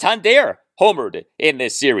Santander homered in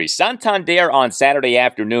this series. Santander on Saturday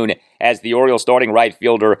afternoon as the Orioles starting right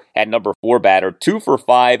fielder at number 4 batter, 2 for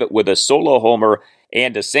 5 with a solo homer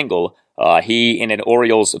and a single. He, in an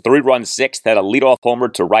Orioles 3-run 6th, had a leadoff homer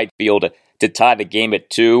to right field to tie the game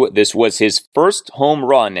at 2. This was his first home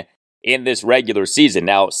run in this regular season.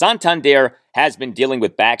 Now, Santander has been dealing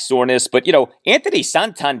with back soreness, but, Anthony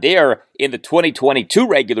Santander in the 2022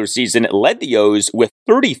 regular season led the O's with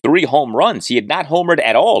 33 home runs. He had not homered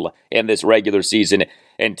at all in this regular season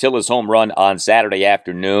until his home run on Saturday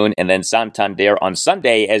afternoon, and then Santander on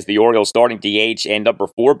Sunday as the Orioles starting DH and number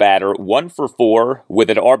 4 batter, 1 for 4 with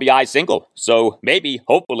an RBI single. So maybe,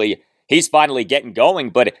 hopefully, he's finally getting going,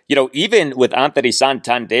 but, even with Anthony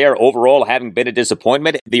Santander overall having been a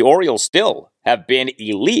disappointment, the Orioles still have been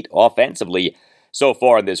elite offensively so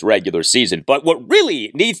far in this regular season. But what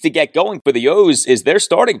really needs to get going for the O's is their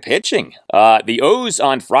starting pitching. The O's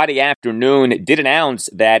on Friday afternoon did announce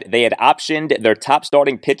that they had optioned their top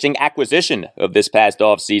starting pitching acquisition of this past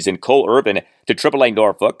offseason, Cole Irvin, to AAA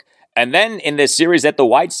Norfolk. And then in this series at the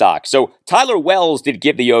White Sox. So Tyler Wells did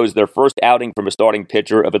give the O's their first outing from a starting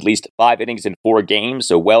pitcher of at least 5 innings in 4 games.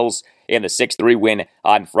 So Wells in the 6-3 win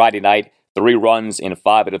on Friday night, 3 runs in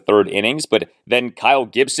 5 1/3 innings. But then Kyle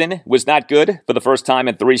Gibson was not good for the first time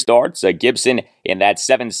in 3 starts. Gibson in that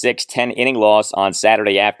 7-6 10-inning loss on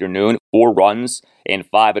Saturday afternoon, 4 runs in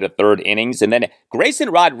 5 1/3 innings. And then Grayson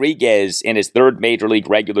Rodriguez in his 3rd Major League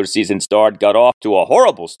regular season start got off to a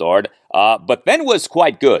horrible start, but then was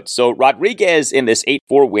quite good. So Rodriguez in this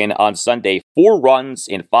 8-4 win on Sunday, 4 runs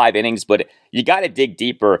in 5 innings, but you got to dig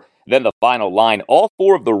deeper than the final line. All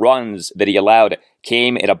 4 of the runs that he allowed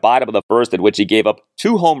came in the bottom of the first, in which he gave up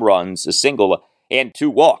 2 home runs, a single, and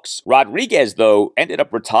 2 walks. Rodriguez, though, ended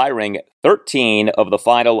up retiring 13 of the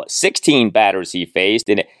final 16 batters he faced,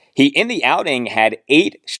 and he, in the outing, had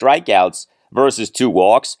 8 strikeouts versus 2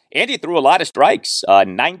 walks, and he threw a lot of strikes,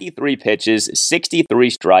 93 pitches, 63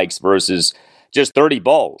 strikes versus just 30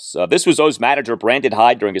 balls. This was O's manager Brandon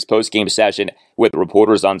Hyde during his post-game session with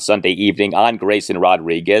reporters on Sunday evening on Grayson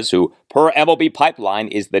Rodriguez, who, per MLB Pipeline,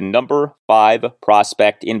 is the number 5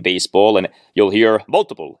 prospect in baseball, and you'll hear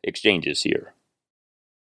multiple exchanges here.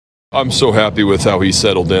 I'm so happy with how he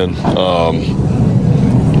settled in.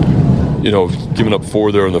 Giving up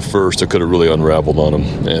 4 there in the first, it could have really unraveled on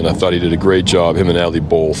him. And I thought he did a great job, him and Adley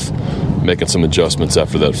both, making some adjustments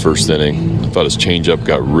after that first inning. I thought his changeup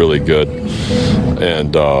got really good.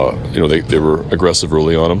 And, they were aggressive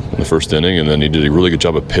early on him in the first inning, and then he did a really good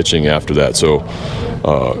job of pitching after that. So,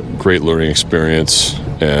 great learning experience.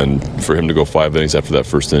 And for him to go 5 innings after that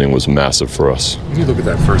first inning was massive for us. When you look at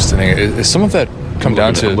that first inning, is some of that come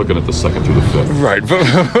down to... I'm looking at the second through the 5th. Right,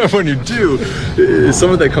 but when you do, is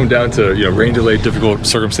some of that come down to, rain delay, difficult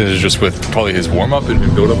circumstances just with probably his warm-up and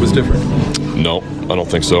build-up was different? No, I don't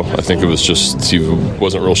think so. I think it was just he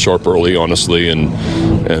wasn't real sharp early, honestly, and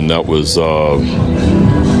that was,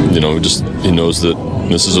 just he knows that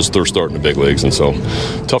this is his 3rd start in the big leagues, and so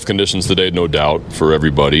tough conditions today, no doubt, for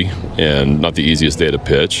everybody, and not the easiest day to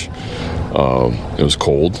pitch. It was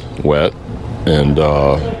cold, wet, and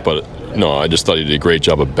but no, I just thought he did a great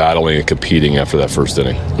job of battling and competing after that first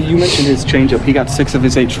inning. You mentioned his changeup. He got 6 of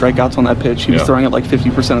his 8 strikeouts on that pitch. He was throwing it like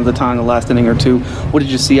 50% of the time the last inning or 2. What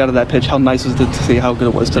did you see out of that pitch? How nice was it to see how good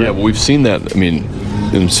it was today? Yeah, well, we've seen that,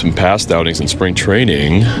 in some past outings in spring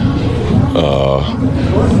training.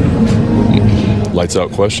 Lights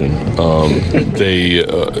out question.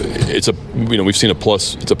 We've seen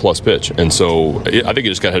it's a plus pitch, and so I think he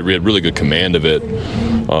just had really good command of it,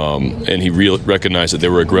 and he recognized that they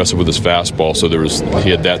were aggressive with his fastball, so he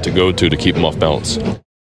had that to go to keep him off balance.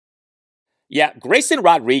 Yeah, Grayson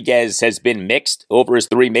Rodriguez has been mixed over his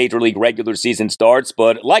 3 Major League regular season starts,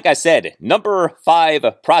 but like I said, number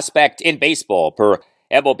 5 prospect in baseball per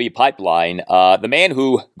MLB Pipeline. The man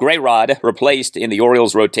who Gray Rod replaced in the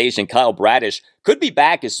Orioles rotation, Kyle Bradish, could be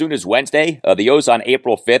back as soon as Wednesday. The O's on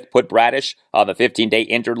April 5th put Bradish on the 15-day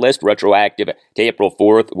injured list, retroactive to April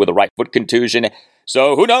 4th with a right foot contusion.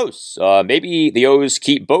 So who knows? Maybe the O's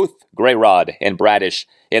keep both Gray Rod and Bradish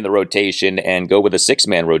in the rotation and go with a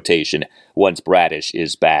 6-man rotation once Bradish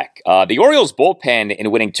is back. The Orioles bullpen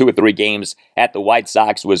in winning 2 or 3 games at the White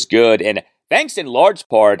Sox was good, and thanks in large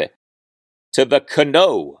part to the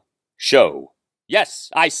Cano Show. Yes,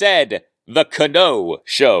 I said the Cano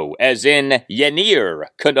Show, as in Yennier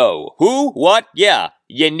Cano. Who? What? Yeah,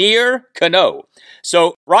 Yennier Cano.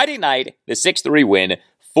 So Friday night, the 6-3 win,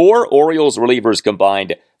 4 Orioles relievers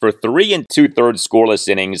combined for 3 2/3 scoreless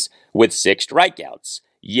innings with 6 strikeouts.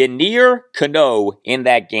 Yennier Cano in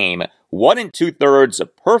that game, 1 2/3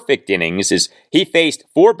 perfect innings, as he faced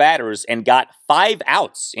 4 batters and got 5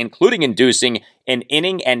 outs, including inducing an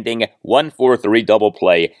inning-ending 1-4-3 double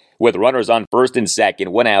play with runners on first and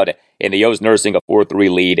second, 1 out, and the O's nursing a 4-3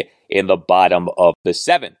 lead in the bottom of the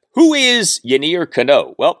 7th. Who is Yennier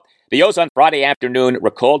Cano? Well, the O's on Friday afternoon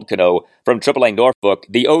recalled Cano from AAA Norfolk.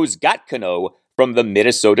 The O's got Cano from the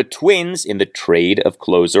Minnesota Twins in the trade of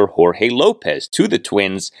closer Jorge Lopez to the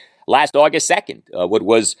Twins last August 2nd, what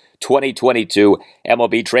was 2022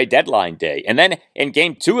 MLB trade deadline day. And then in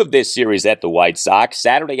Game 2 of this series at the White Sox,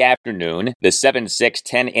 Saturday afternoon, the 7-6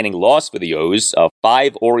 10-inning loss for the O's.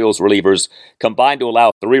 5 Orioles relievers combined to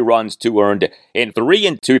allow 3 runs, 2 earned in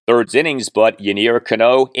 3 2/3 innings, but Yennier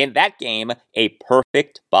Cano in that game, a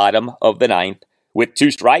perfect bottom of the 9th with 2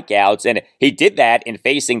 strikeouts, and he did that in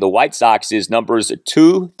facing the White Sox's numbers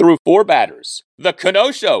 2 through 4 batters. The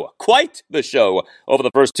Cano Show, quite the show over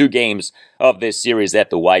the first 2 games of this series at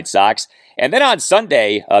the White Sox. And then on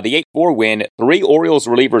Sunday, the 8-4 win, 3 Orioles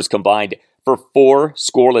relievers combined for 4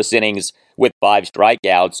 scoreless innings with 5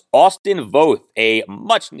 strikeouts. Austin Voth, a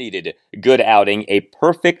much-needed good outing, a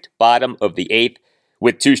perfect bottom of the 8th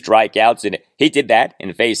with 2 strikeouts, and he did that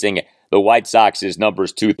in facing the White Sox's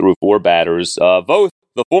numbers 2 through 4 batters. Voth,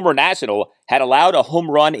 the former National, had allowed a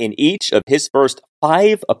home run in each of his first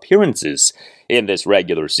 5 appearances in this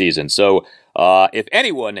regular season. So, if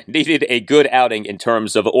anyone needed a good outing in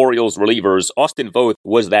terms of Orioles relievers, Austin Voth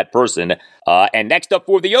was that person. And next up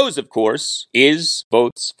for the O's, of course, is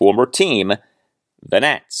Voth's former team, the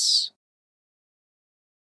Nats.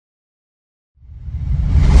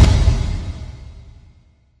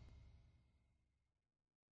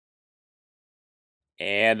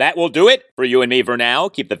 And that will do it for you and me for now.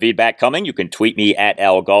 Keep the feedback coming. You can tweet me at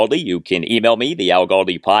Al Galdi. You can email me, the Al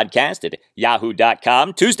Galdi podcast at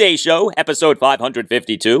yahoo.com. Tuesday show, episode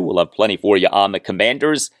 552. We'll have plenty for you on the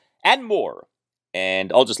Commanders and more.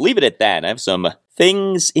 And I'll just leave it at that. I have some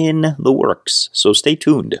things in the works, so stay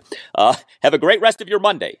tuned. Have a great rest of your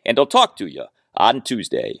Monday, and I'll talk to you on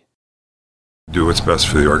Tuesday. Do what's best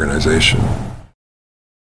for the organization.